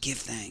says. Give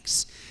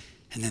thanks.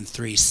 And then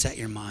 3, set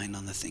your mind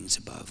on the things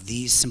above.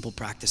 These simple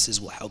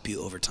practices will help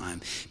you over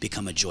time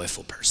become a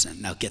joyful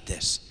person. Now get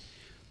this.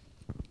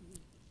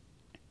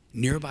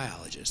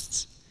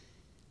 Neurobiologists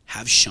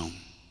have shown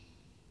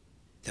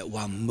that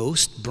while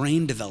most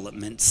brain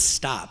development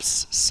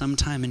stops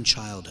sometime in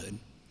childhood,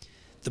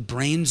 the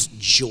brain's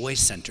joy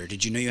center,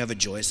 did you know you have a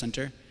joy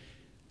center?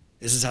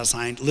 This is how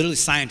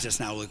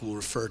scientists now will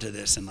refer to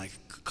this in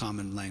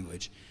common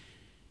language.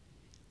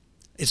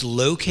 It's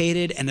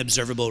located and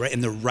observable right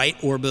in the right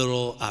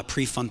orbital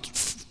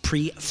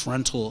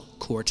prefrontal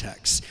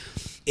cortex.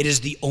 It is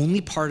the only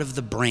part of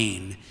the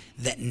brain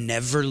that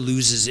never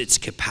loses its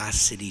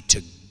capacity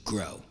to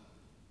grow.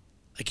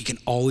 It can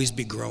always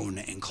be grown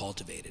and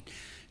cultivated.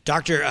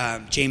 Dr.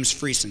 James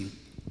Friesen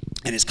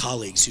and his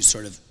colleagues, who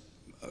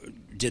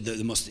did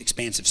the most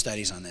expansive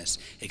studies on this,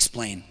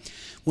 explain,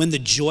 when the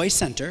joy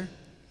center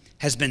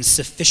has been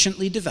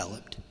sufficiently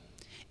developed,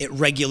 it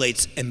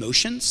regulates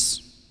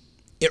emotions,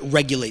 it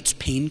regulates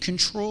pain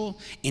control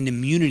and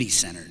immunity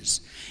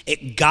centers.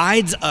 It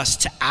guides us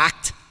to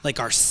act like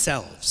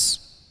ourselves.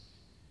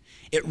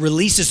 It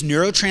releases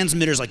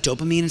neurotransmitters like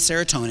dopamine and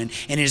serotonin,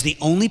 and is the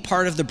only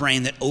part of the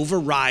brain that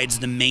overrides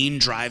the main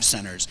drive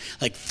centers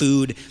like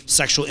food,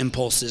 sexual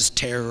impulses,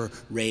 terror,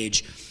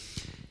 rage.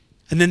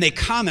 And then they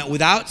comment,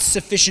 without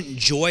sufficient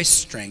joy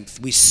strength,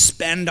 we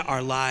spend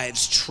our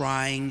lives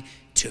trying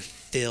to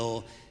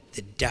fill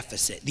the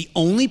deficit. The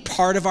only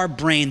part of our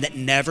brain that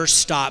never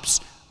stops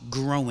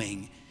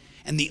growing,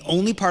 and the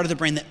only part of the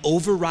brain that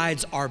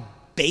overrides our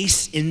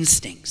base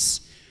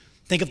instincts.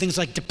 Think of things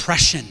like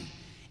depression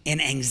and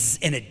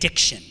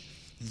addiction.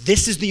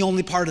 This is the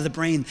only part of the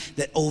brain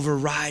that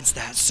overrides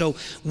that. So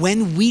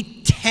when we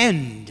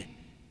tend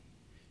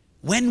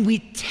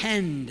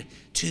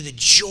to the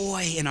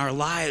joy in our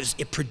lives,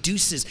 it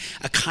produces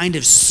a kind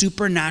of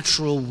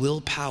supernatural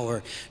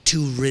willpower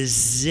to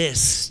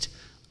resist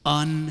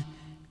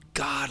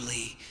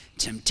ungodly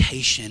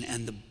temptation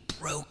and the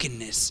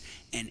brokenness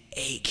and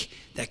ache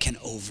that can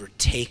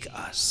overtake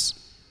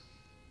us.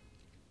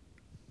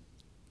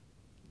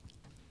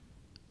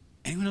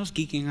 Anyone else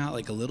geeking out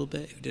like a little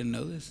bit who didn't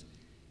know this?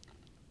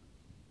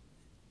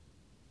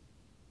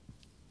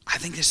 I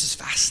think this is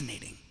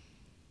fascinating.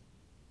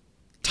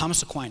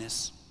 Thomas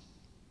Aquinas,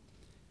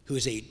 who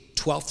is a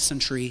 12th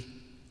century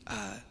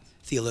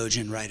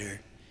theologian, writer,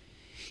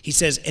 he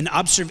says,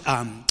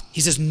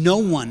 no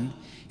one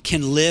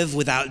can live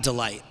without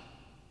delight.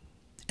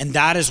 And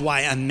that is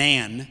why a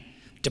man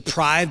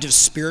deprived of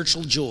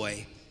spiritual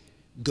joy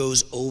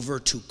goes over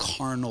to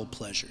carnal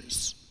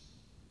pleasures.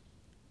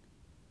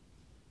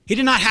 He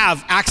did not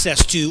have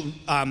access to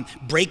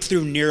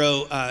breakthrough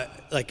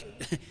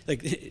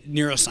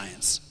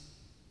neuroscience.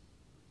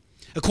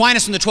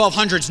 Aquinas in the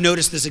 1200s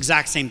noticed this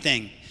exact same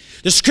thing.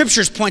 The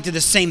scriptures point to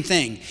the same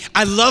thing.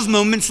 I love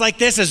moments like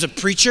this as a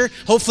preacher.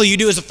 Hopefully you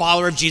do as a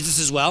follower of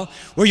Jesus as well,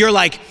 where you're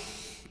like,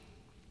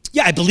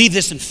 yeah, I believe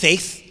this in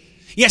faith.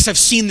 Yes, I've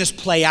seen this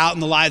play out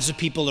in the lives of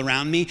people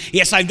around me.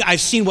 Yes,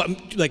 I've seen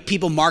what like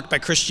people marked by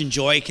Christian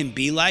joy can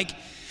be like.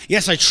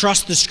 Yes, I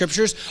trust the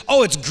scriptures.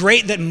 Oh, it's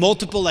great that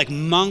multiple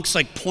monks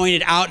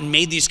pointed out and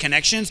made these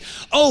connections.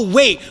 Oh,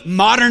 wait,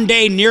 modern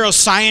day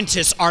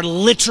neuroscientists are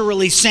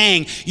literally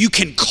saying you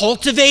can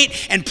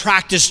cultivate and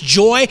practice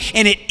joy,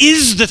 and it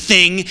is the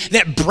thing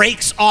that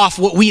breaks off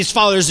what we as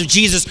followers of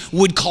Jesus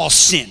would call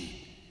sin.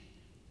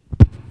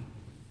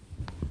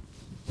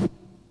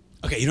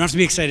 Okay, you don't have to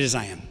be excited as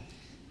I am.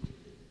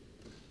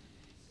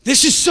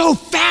 This is so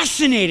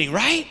fascinating,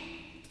 right?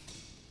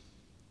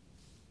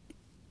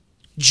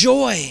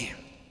 Joy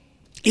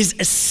is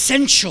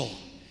essential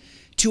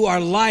to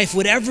our life.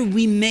 Whatever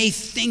we may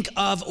think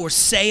of or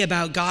say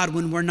about God,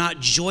 when we're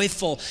not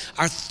joyful,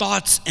 our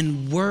thoughts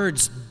and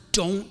words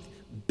don't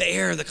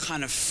bear the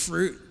kind of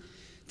fruit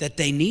that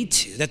they need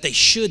to, that they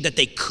should, that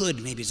they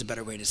could, maybe is a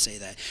better way to say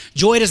that.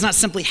 Joy does not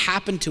simply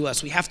happen to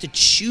us. We have to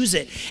choose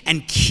it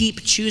and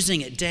keep choosing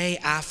it day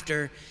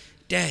after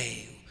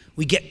day.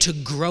 We get to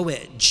grow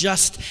it,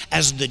 just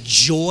as the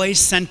joy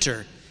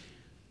center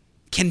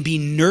can be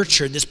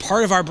nurtured. This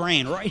part of our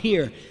brain right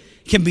here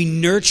can be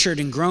nurtured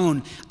and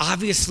grown.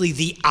 Obviously,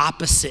 the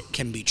opposite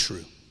can be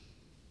true.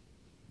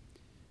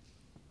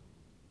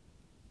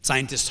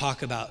 Scientists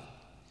talk about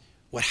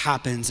what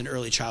happens in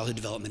early childhood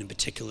development, and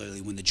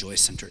particularly when the joy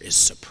center is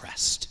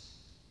suppressed.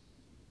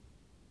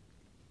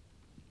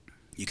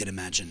 You can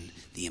imagine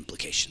the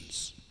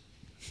implications.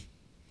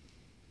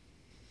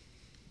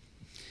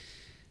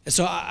 And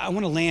so I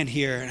want to land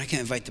here, and I can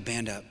invite the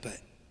band up, but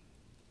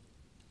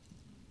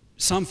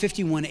Psalm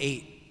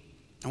 51:8,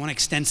 I want to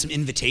extend some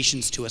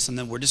invitations to us, and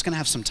then we're just going to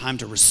have some time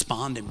to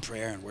respond in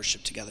prayer and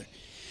worship together.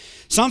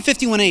 Psalm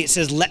 51:8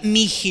 says, let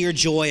me hear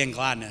joy and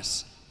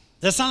gladness.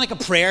 Does that sound like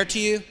a prayer to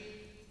you?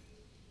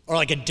 Or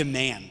like a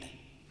demand?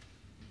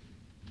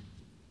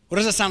 What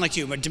does that sound like to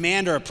you, a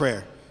demand or a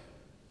prayer?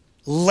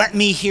 Let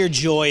me hear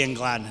joy and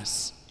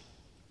gladness.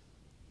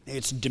 Maybe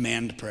it's a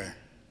demand prayer.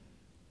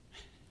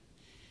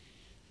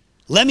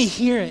 Let me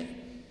hear it.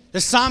 The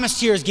psalmist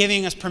here is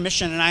giving us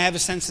permission, and I have a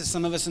sense that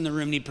some of us in the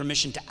room need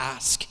permission to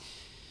ask.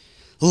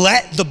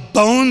 Let the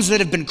bones that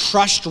have been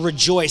crushed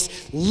rejoice.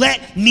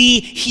 Let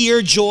me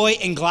hear joy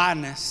and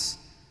gladness.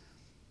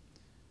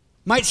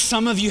 Might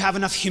some of you have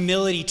enough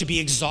humility to be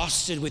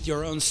exhausted with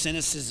your own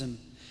cynicism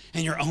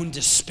and your own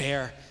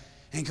despair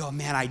and go,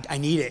 man, I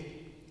need it.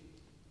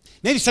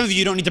 Maybe some of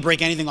you don't need to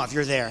break anything off.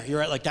 You're there.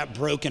 You're at that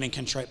broken and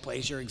contrite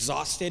place. You're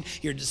exhausted.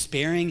 You're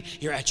despairing.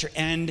 You're at your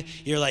end.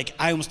 You're like,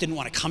 I almost didn't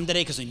want to come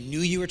today because I knew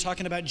you were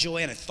talking about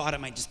joy and I thought it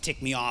might just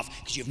tick me off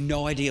because you have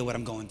no idea what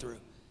I'm going through.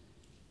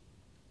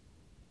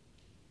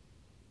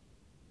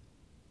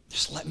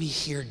 Just let me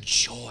hear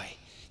joy.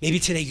 Maybe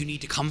today you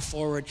need to come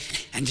forward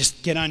and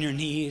just get on your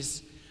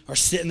knees or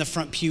sit in the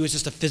front pew as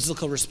just a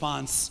physical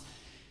response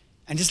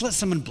and just let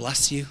someone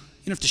bless you.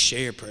 You don't have to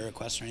share your prayer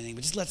requests or anything,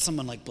 but just let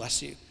someone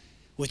bless you.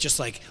 With just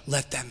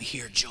let them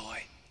hear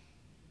joy.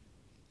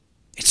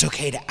 It's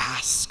okay to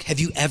ask. Have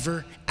you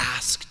ever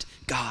asked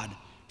God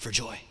for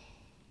joy?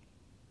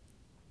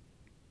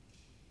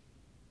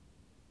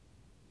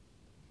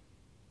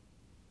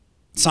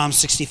 Psalm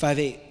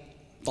 65:8.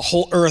 The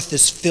whole earth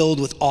is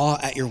filled with awe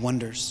at your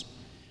wonders.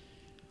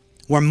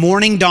 Where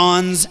morning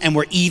dawns and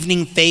where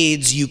evening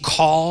fades, you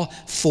call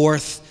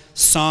forth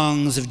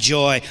songs of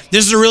joy.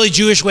 This is a really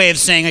Jewish way of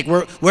saying,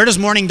 where does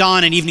morning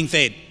dawn and evening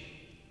fade?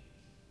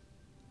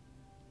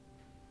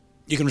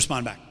 You can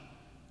respond back.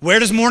 Where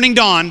does morning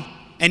dawn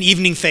and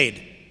evening fade?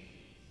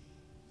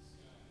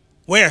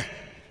 Where?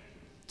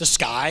 The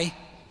sky?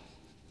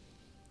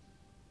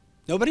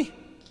 Nobody?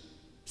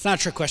 It's not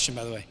a trick question,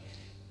 by the way.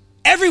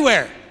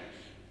 Everywhere.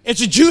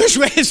 It's a Jewish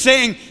way of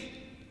saying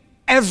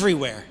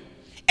everywhere.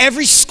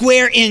 Every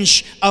square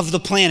inch of the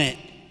planet.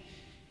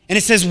 And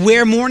it says,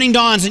 where morning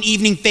dawns and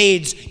evening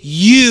fades,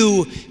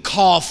 you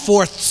call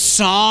forth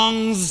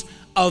songs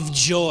of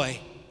joy.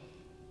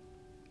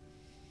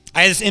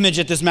 I had this image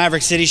at this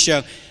Maverick City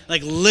show,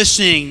 like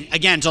listening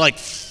again to like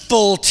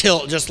full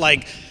tilt, just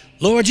like,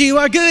 Lord, you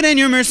are good and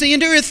your mercy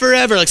endureth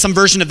forever. Like some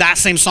version of that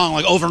same song,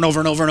 like over and over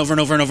and over and over and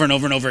over and over and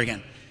over and over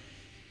again.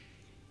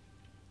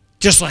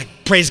 Just like,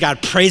 praise God,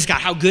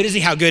 how good is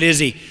he, how good is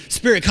he?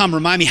 Spirit, come,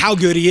 remind me how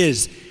good he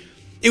is.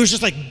 It was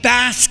just like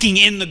basking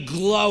in the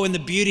glow and the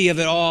beauty of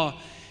it all.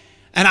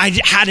 And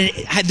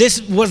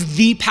this was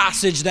the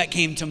passage that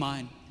came to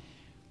mind.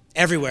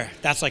 Everywhere,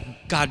 that's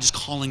like God just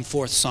calling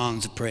forth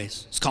songs of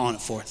praise. He's calling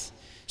it forth.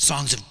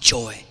 Songs of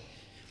joy.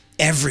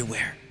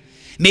 Everywhere.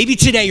 Maybe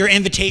today your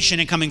invitation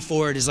in coming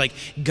forward is like,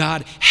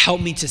 God, help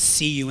me to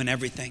see you in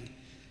everything.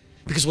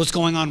 Because what's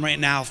going on right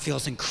now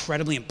feels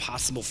incredibly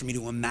impossible for me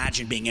to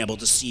imagine being able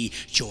to see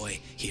joy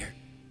here.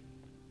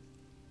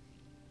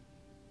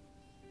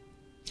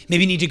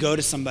 Maybe you need to go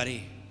to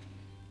somebody.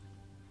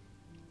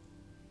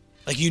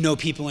 Like you know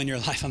people in your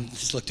life. I'm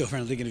just looked over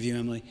and I'm thinking of you,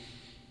 Emily.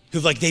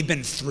 Who've like, they've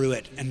been through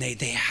it and they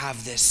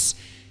have this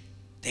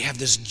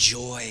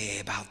joy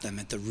about them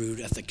at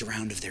the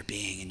ground of their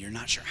being, and you're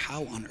not sure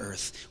how on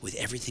earth, with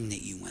everything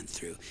that you went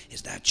through,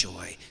 is that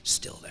joy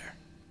still there?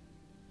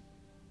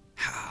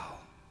 How?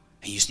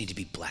 And you just need to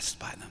be blessed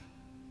by them.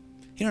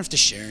 You don't have to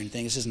share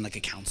anything. This isn't like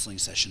a counseling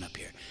session up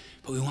here,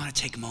 but we want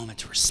to take a moment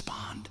to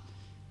respond.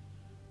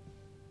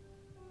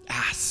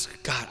 Ask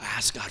God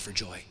for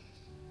joy.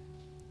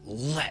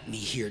 Let me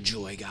hear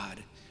joy,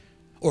 God.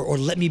 Or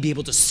let me be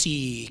able to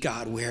see,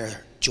 God,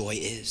 where joy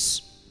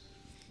is.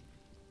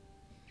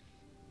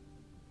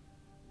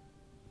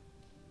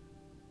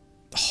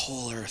 The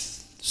whole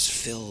earth is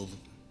filled with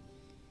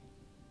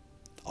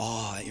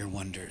awe at your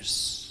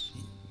wonders.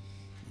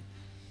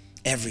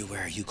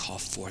 Everywhere you call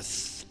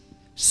forth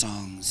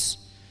songs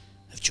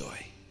of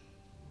joy.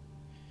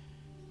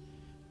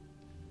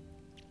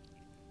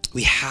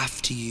 We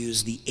have to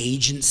use the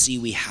agency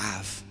we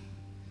have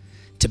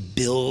to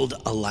build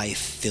a life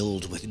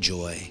filled with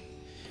joy.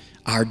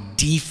 Our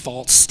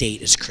default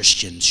state as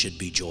Christians should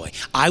be joy.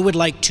 I would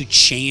like to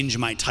change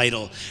my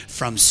title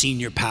from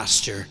senior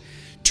pastor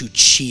to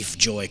chief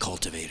joy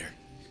cultivator.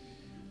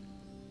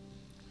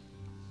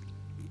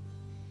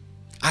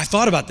 I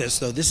thought about this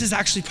though. This is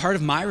actually part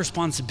of my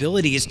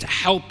responsibility, is to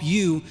help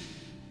you,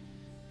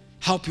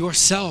 help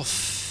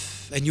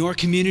yourself and your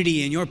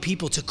community and your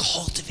people to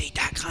cultivate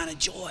that kind of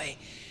joy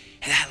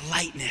and that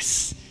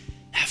lightness,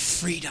 that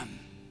freedom.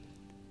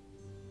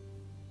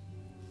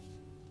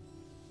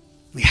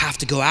 We have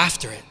to go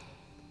after it.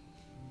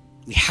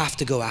 We have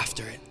to go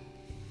after it.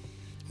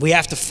 We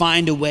have to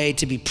find a way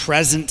to be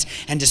present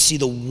and to see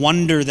the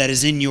wonder that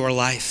is in your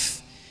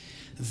life.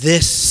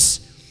 This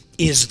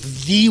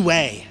is the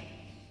way.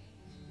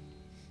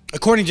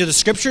 According to the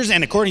scriptures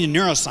and according to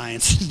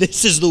neuroscience,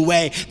 this is the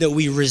way that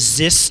we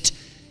resist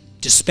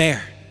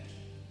despair.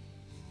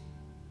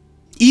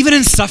 Even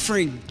in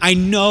suffering, I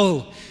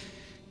know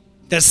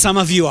that some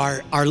of you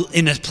are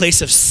in a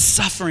place of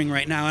suffering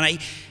right now. And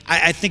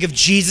I think of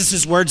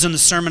Jesus' words in the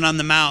Sermon on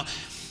the Mount.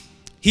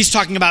 He's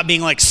talking about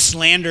being like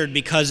slandered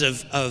because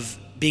of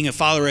being a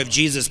follower of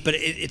Jesus. But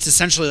it's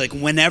essentially like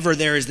whenever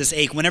there is this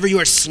ache, whenever you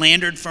are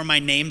slandered for my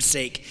name's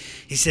sake,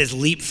 he says,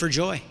 leap for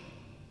joy,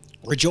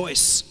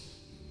 rejoice,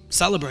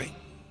 celebrate.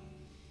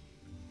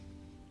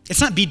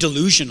 It's not be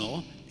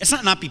delusional. It's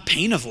not be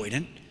pain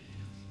avoidant.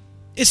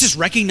 It's just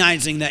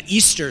recognizing that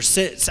Easter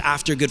sits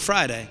after Good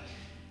Friday.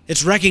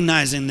 It's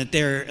recognizing that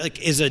there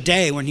is a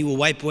day when he will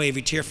wipe away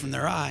every tear from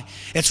their eye.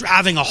 It's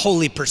having a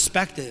holy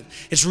perspective.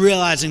 It's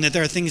realizing that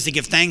there are things to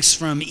give thanks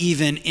from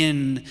even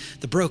in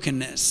the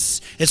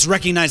brokenness. It's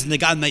recognizing that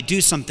God might do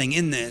something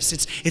in this.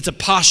 It's a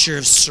posture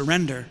of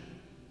surrender.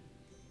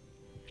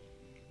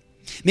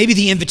 Maybe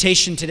the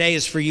invitation today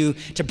is for you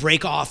to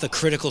break off a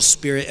critical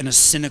spirit and a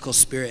cynical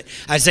spirit.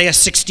 Isaiah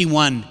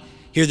 61,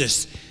 hear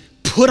this.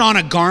 Put on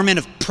a garment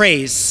of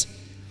praise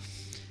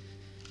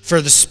for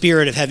the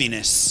spirit of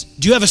heaviness.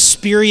 Do you have a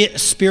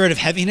spirit of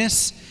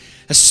heaviness?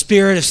 A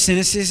spirit of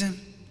cynicism?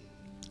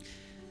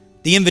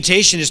 The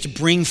invitation is to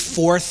bring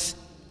forth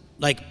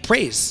like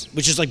praise,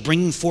 which is like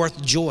bringing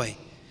forth joy.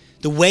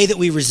 The way that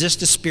we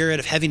resist a spirit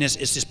of heaviness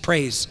is just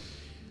praise.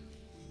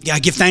 Yeah, I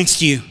give thanks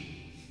to you.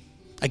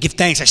 I give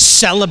thanks. I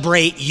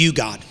celebrate you,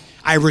 God.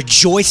 I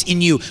rejoice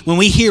in you. When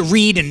we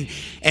read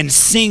and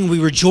sing, we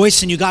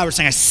rejoice in you, God. We're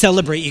saying, I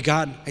celebrate you,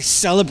 God. I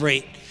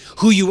celebrate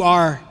who you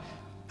are.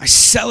 I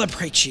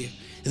celebrate you.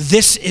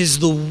 This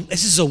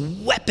is a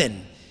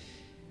weapon.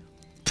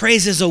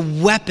 Praise is a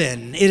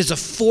weapon. It is a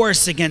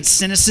force against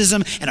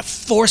cynicism and a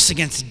force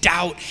against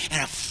doubt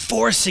and a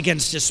force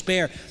against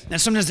despair. Now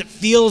sometimes it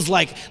feels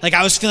like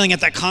I was feeling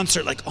at that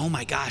concert, like, oh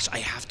my gosh, I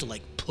have to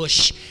like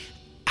push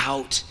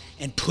out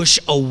and push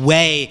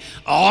away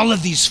all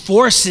of these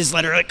forces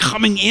that are like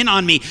coming in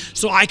on me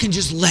so I can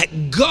just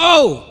let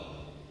go.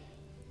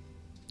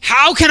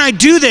 How can I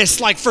do this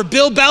like for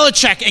Bill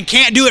Belichick and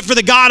can't do it for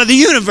the God of the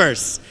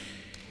universe?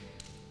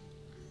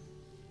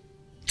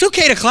 It's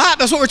okay to clap.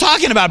 That's what we're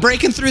talking about.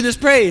 Breaking through this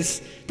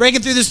praise,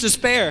 breaking through this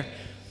despair.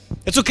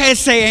 It's okay to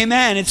say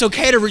amen. It's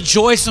okay to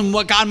rejoice in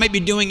what God might be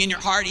doing in your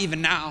heart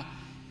even now.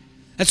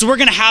 And so we're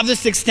going to have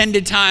this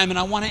extended time, and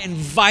I want to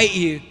invite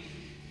you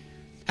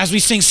as we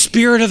sing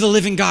Spirit of the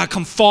Living God,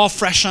 come fall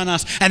fresh on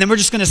us. And then we're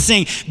just going to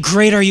sing,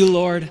 Great are you,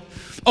 Lord.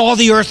 All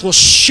the earth will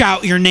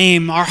shout your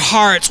name. Our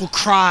hearts will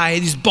cry.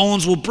 These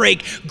bones will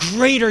break.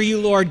 Great are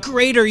you, Lord.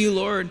 Great are you,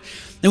 Lord.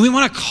 And we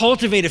want to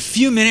cultivate a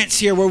few minutes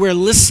here where we're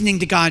listening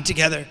to God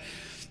together,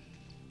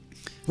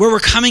 where we're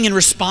coming and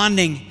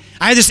responding.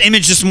 I had this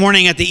image this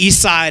morning at the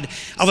east side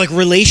of like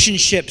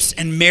relationships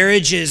and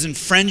marriages and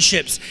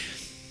friendships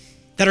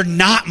that are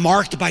not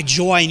marked by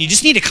joy, and you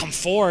just need to come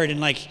forward and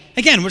like,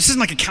 again, this isn't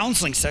like a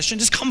counseling session.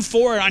 Just come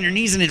forward on your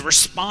knees and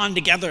respond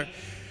together.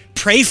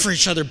 Pray for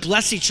each other,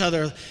 bless each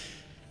other.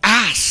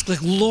 Ask, like,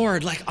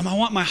 Lord, like, I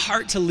want my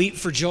heart to leap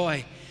for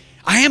joy.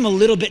 I am a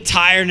little bit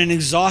tired and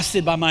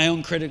exhausted by my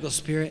own critical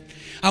spirit.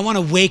 I want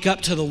to wake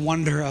up to the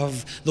wonder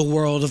of the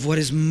world, of what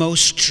is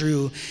most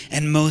true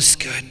and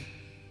most good.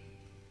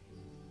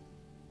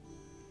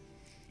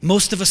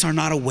 Most of us are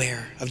not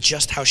aware of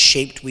just how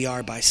shaped we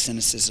are by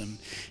cynicism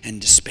and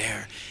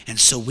despair. And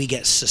so we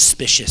get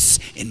suspicious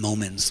in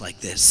moments like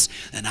this.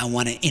 And I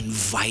want to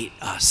invite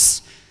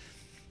us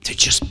to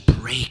just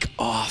break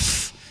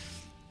off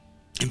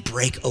and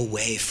break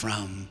away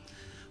from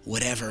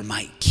whatever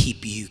might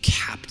keep you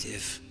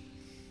captive,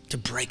 to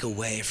break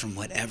away from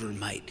whatever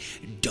might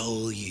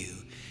dull you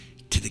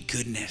to the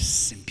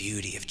goodness and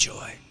beauty of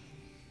joy.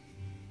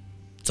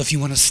 So if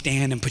you want to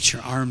stand and put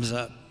your arms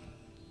up,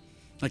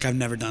 like I've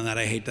never done that,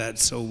 I hate that,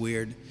 it's so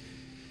weird.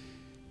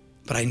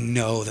 But I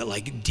know that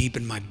like deep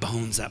in my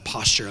bones, that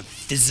posture of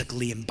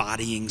physically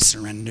embodying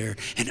surrender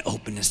and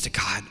openness to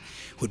God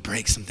would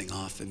break something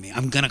off in me.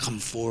 I'm gonna come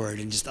forward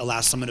and just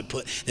allow someone to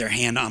put their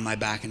hand on my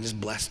back and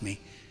just bless me.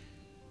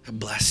 I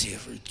bless you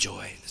for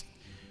joy,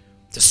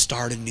 to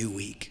start a new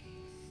week.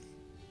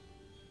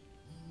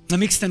 Let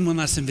me extend one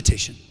last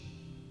invitation.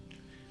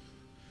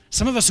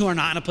 Some of us who are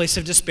not in a place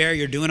of despair,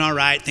 you're doing all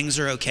right, things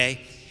are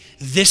okay.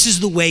 This is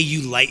the way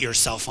you light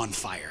yourself on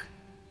fire.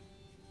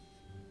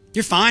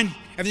 You're fine,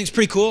 everything's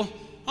pretty cool.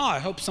 Oh, I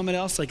hope somebody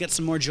else like gets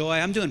some more joy.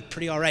 I'm doing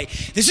pretty all right.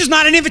 This is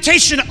not an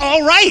invitation to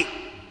all right.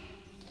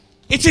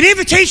 It's an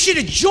invitation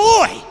to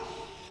joy,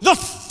 the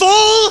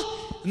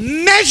full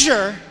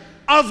measure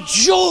of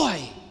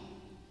joy.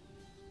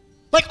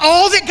 Like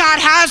all that God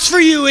has for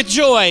you with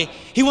joy,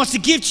 he wants to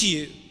give to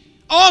you,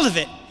 all of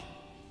it.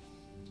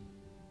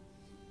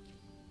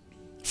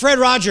 Fred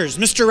Rogers,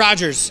 Mr.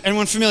 Rogers.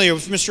 Anyone familiar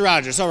with Mr.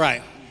 Rogers? All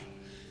right.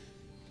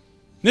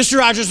 Mr.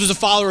 Rogers was a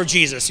follower of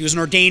Jesus. He was an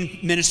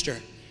ordained minister.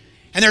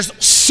 And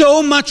there's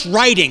so much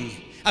writing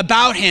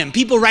about him,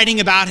 people writing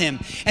about him,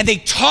 and they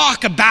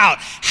talk about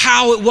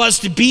how it was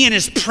to be in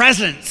his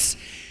presence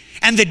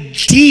and the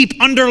deep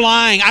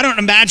underlying, I don't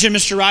imagine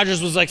Mr.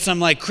 Rogers was like some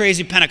like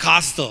crazy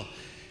Pentecostal,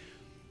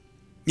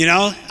 you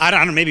know? I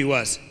don't know, maybe he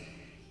was.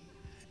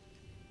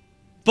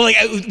 But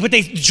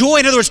joy,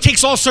 in other words,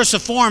 takes all sorts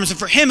of forms. And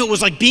for him, it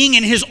was like being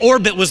in his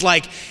orbit was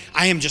like,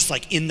 I am just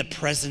like in the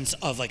presence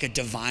of like a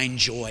divine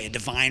joy, a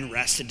divine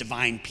rest, a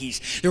divine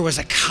peace. There was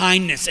a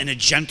kindness and a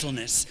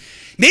gentleness.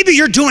 Maybe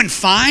you're doing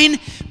fine,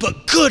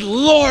 but good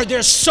Lord,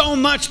 there's so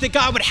much that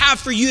God would have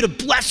for you to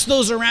bless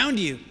those around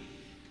you.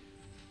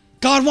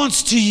 God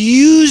wants to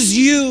use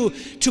you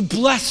to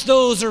bless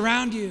those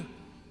around you.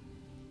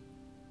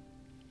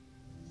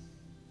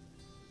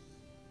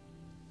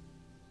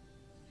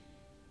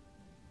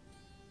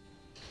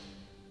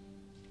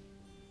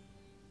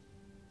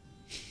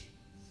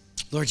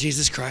 Lord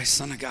Jesus Christ,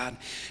 Son of God,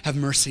 have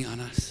mercy on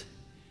us.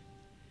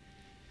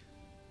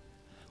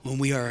 When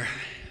we are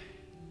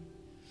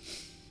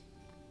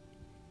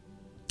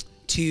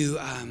too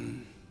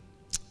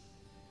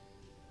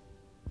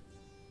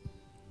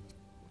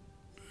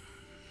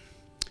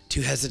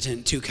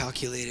hesitant, too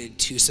calculated,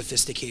 too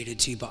sophisticated,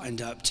 too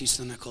buttoned up, too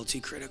cynical,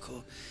 too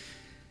critical,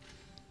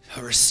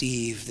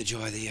 receive the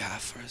joy that you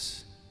have for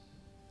us.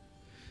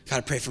 God,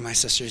 I pray for my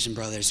sisters and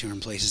brothers who are in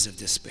places of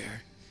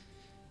despair.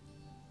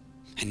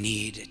 I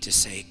need to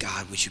say,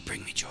 God, would you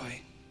bring me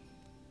joy?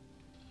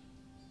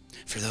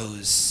 For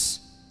those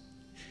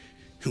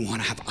who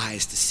want to have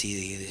eyes to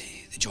see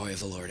the joy of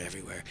the Lord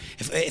everywhere.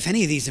 If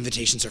any of these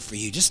invitations are for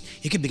you,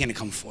 you can begin to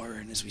come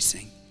forward as we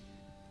sing.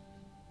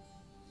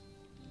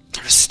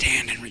 To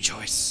stand and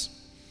rejoice.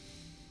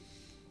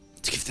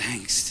 To give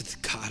thanks to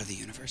the God of the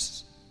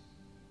universe.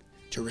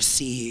 To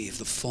receive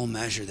the full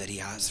measure that he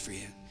has for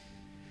you.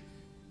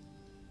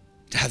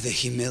 To have the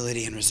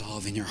humility and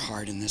resolve in your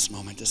heart in this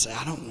moment to say,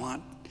 I'm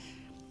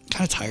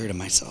kind of tired of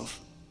myself.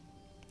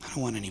 I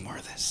don't want any more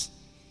of this.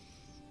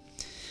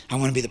 I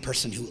want to be the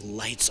person who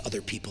lights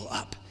other people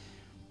up,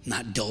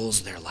 not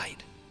dulls their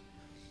light.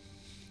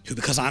 Who,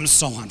 because I'm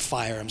so on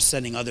fire, I'm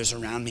setting others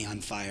around me on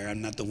fire.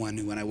 I'm not the one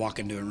who, when I walk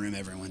into a room,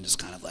 everyone just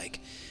kind of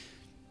like,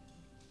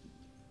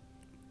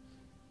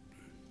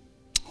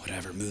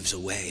 whatever, moves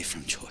away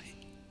from joy.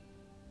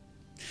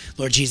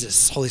 Lord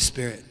Jesus, Holy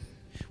Spirit,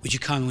 would you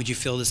come, would you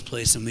fill this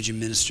place, and would you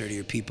minister to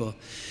your people?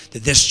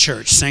 That this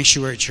church,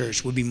 Sanctuary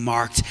Church, would be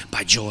marked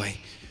by joy.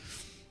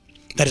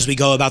 That as we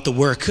go about the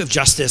work of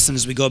justice and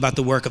as we go about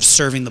the work of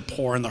serving the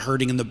poor and the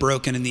hurting and the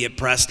broken and the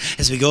oppressed,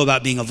 as we go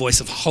about being a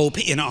voice of hope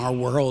in our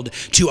world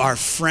to our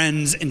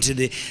friends and to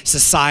the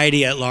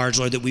society at large,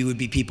 Lord, that we would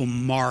be people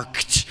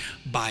marked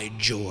by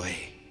joy.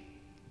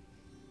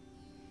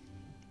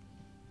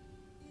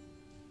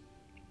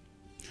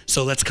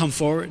 So let's come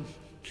forward.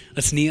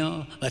 Let's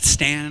kneel. Let's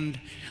stand.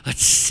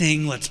 Let's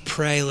sing. Let's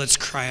pray. Let's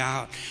cry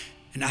out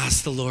and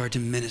ask the Lord to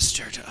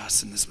minister to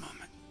us in this moment.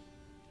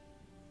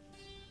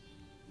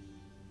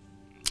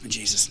 In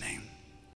Jesus' name.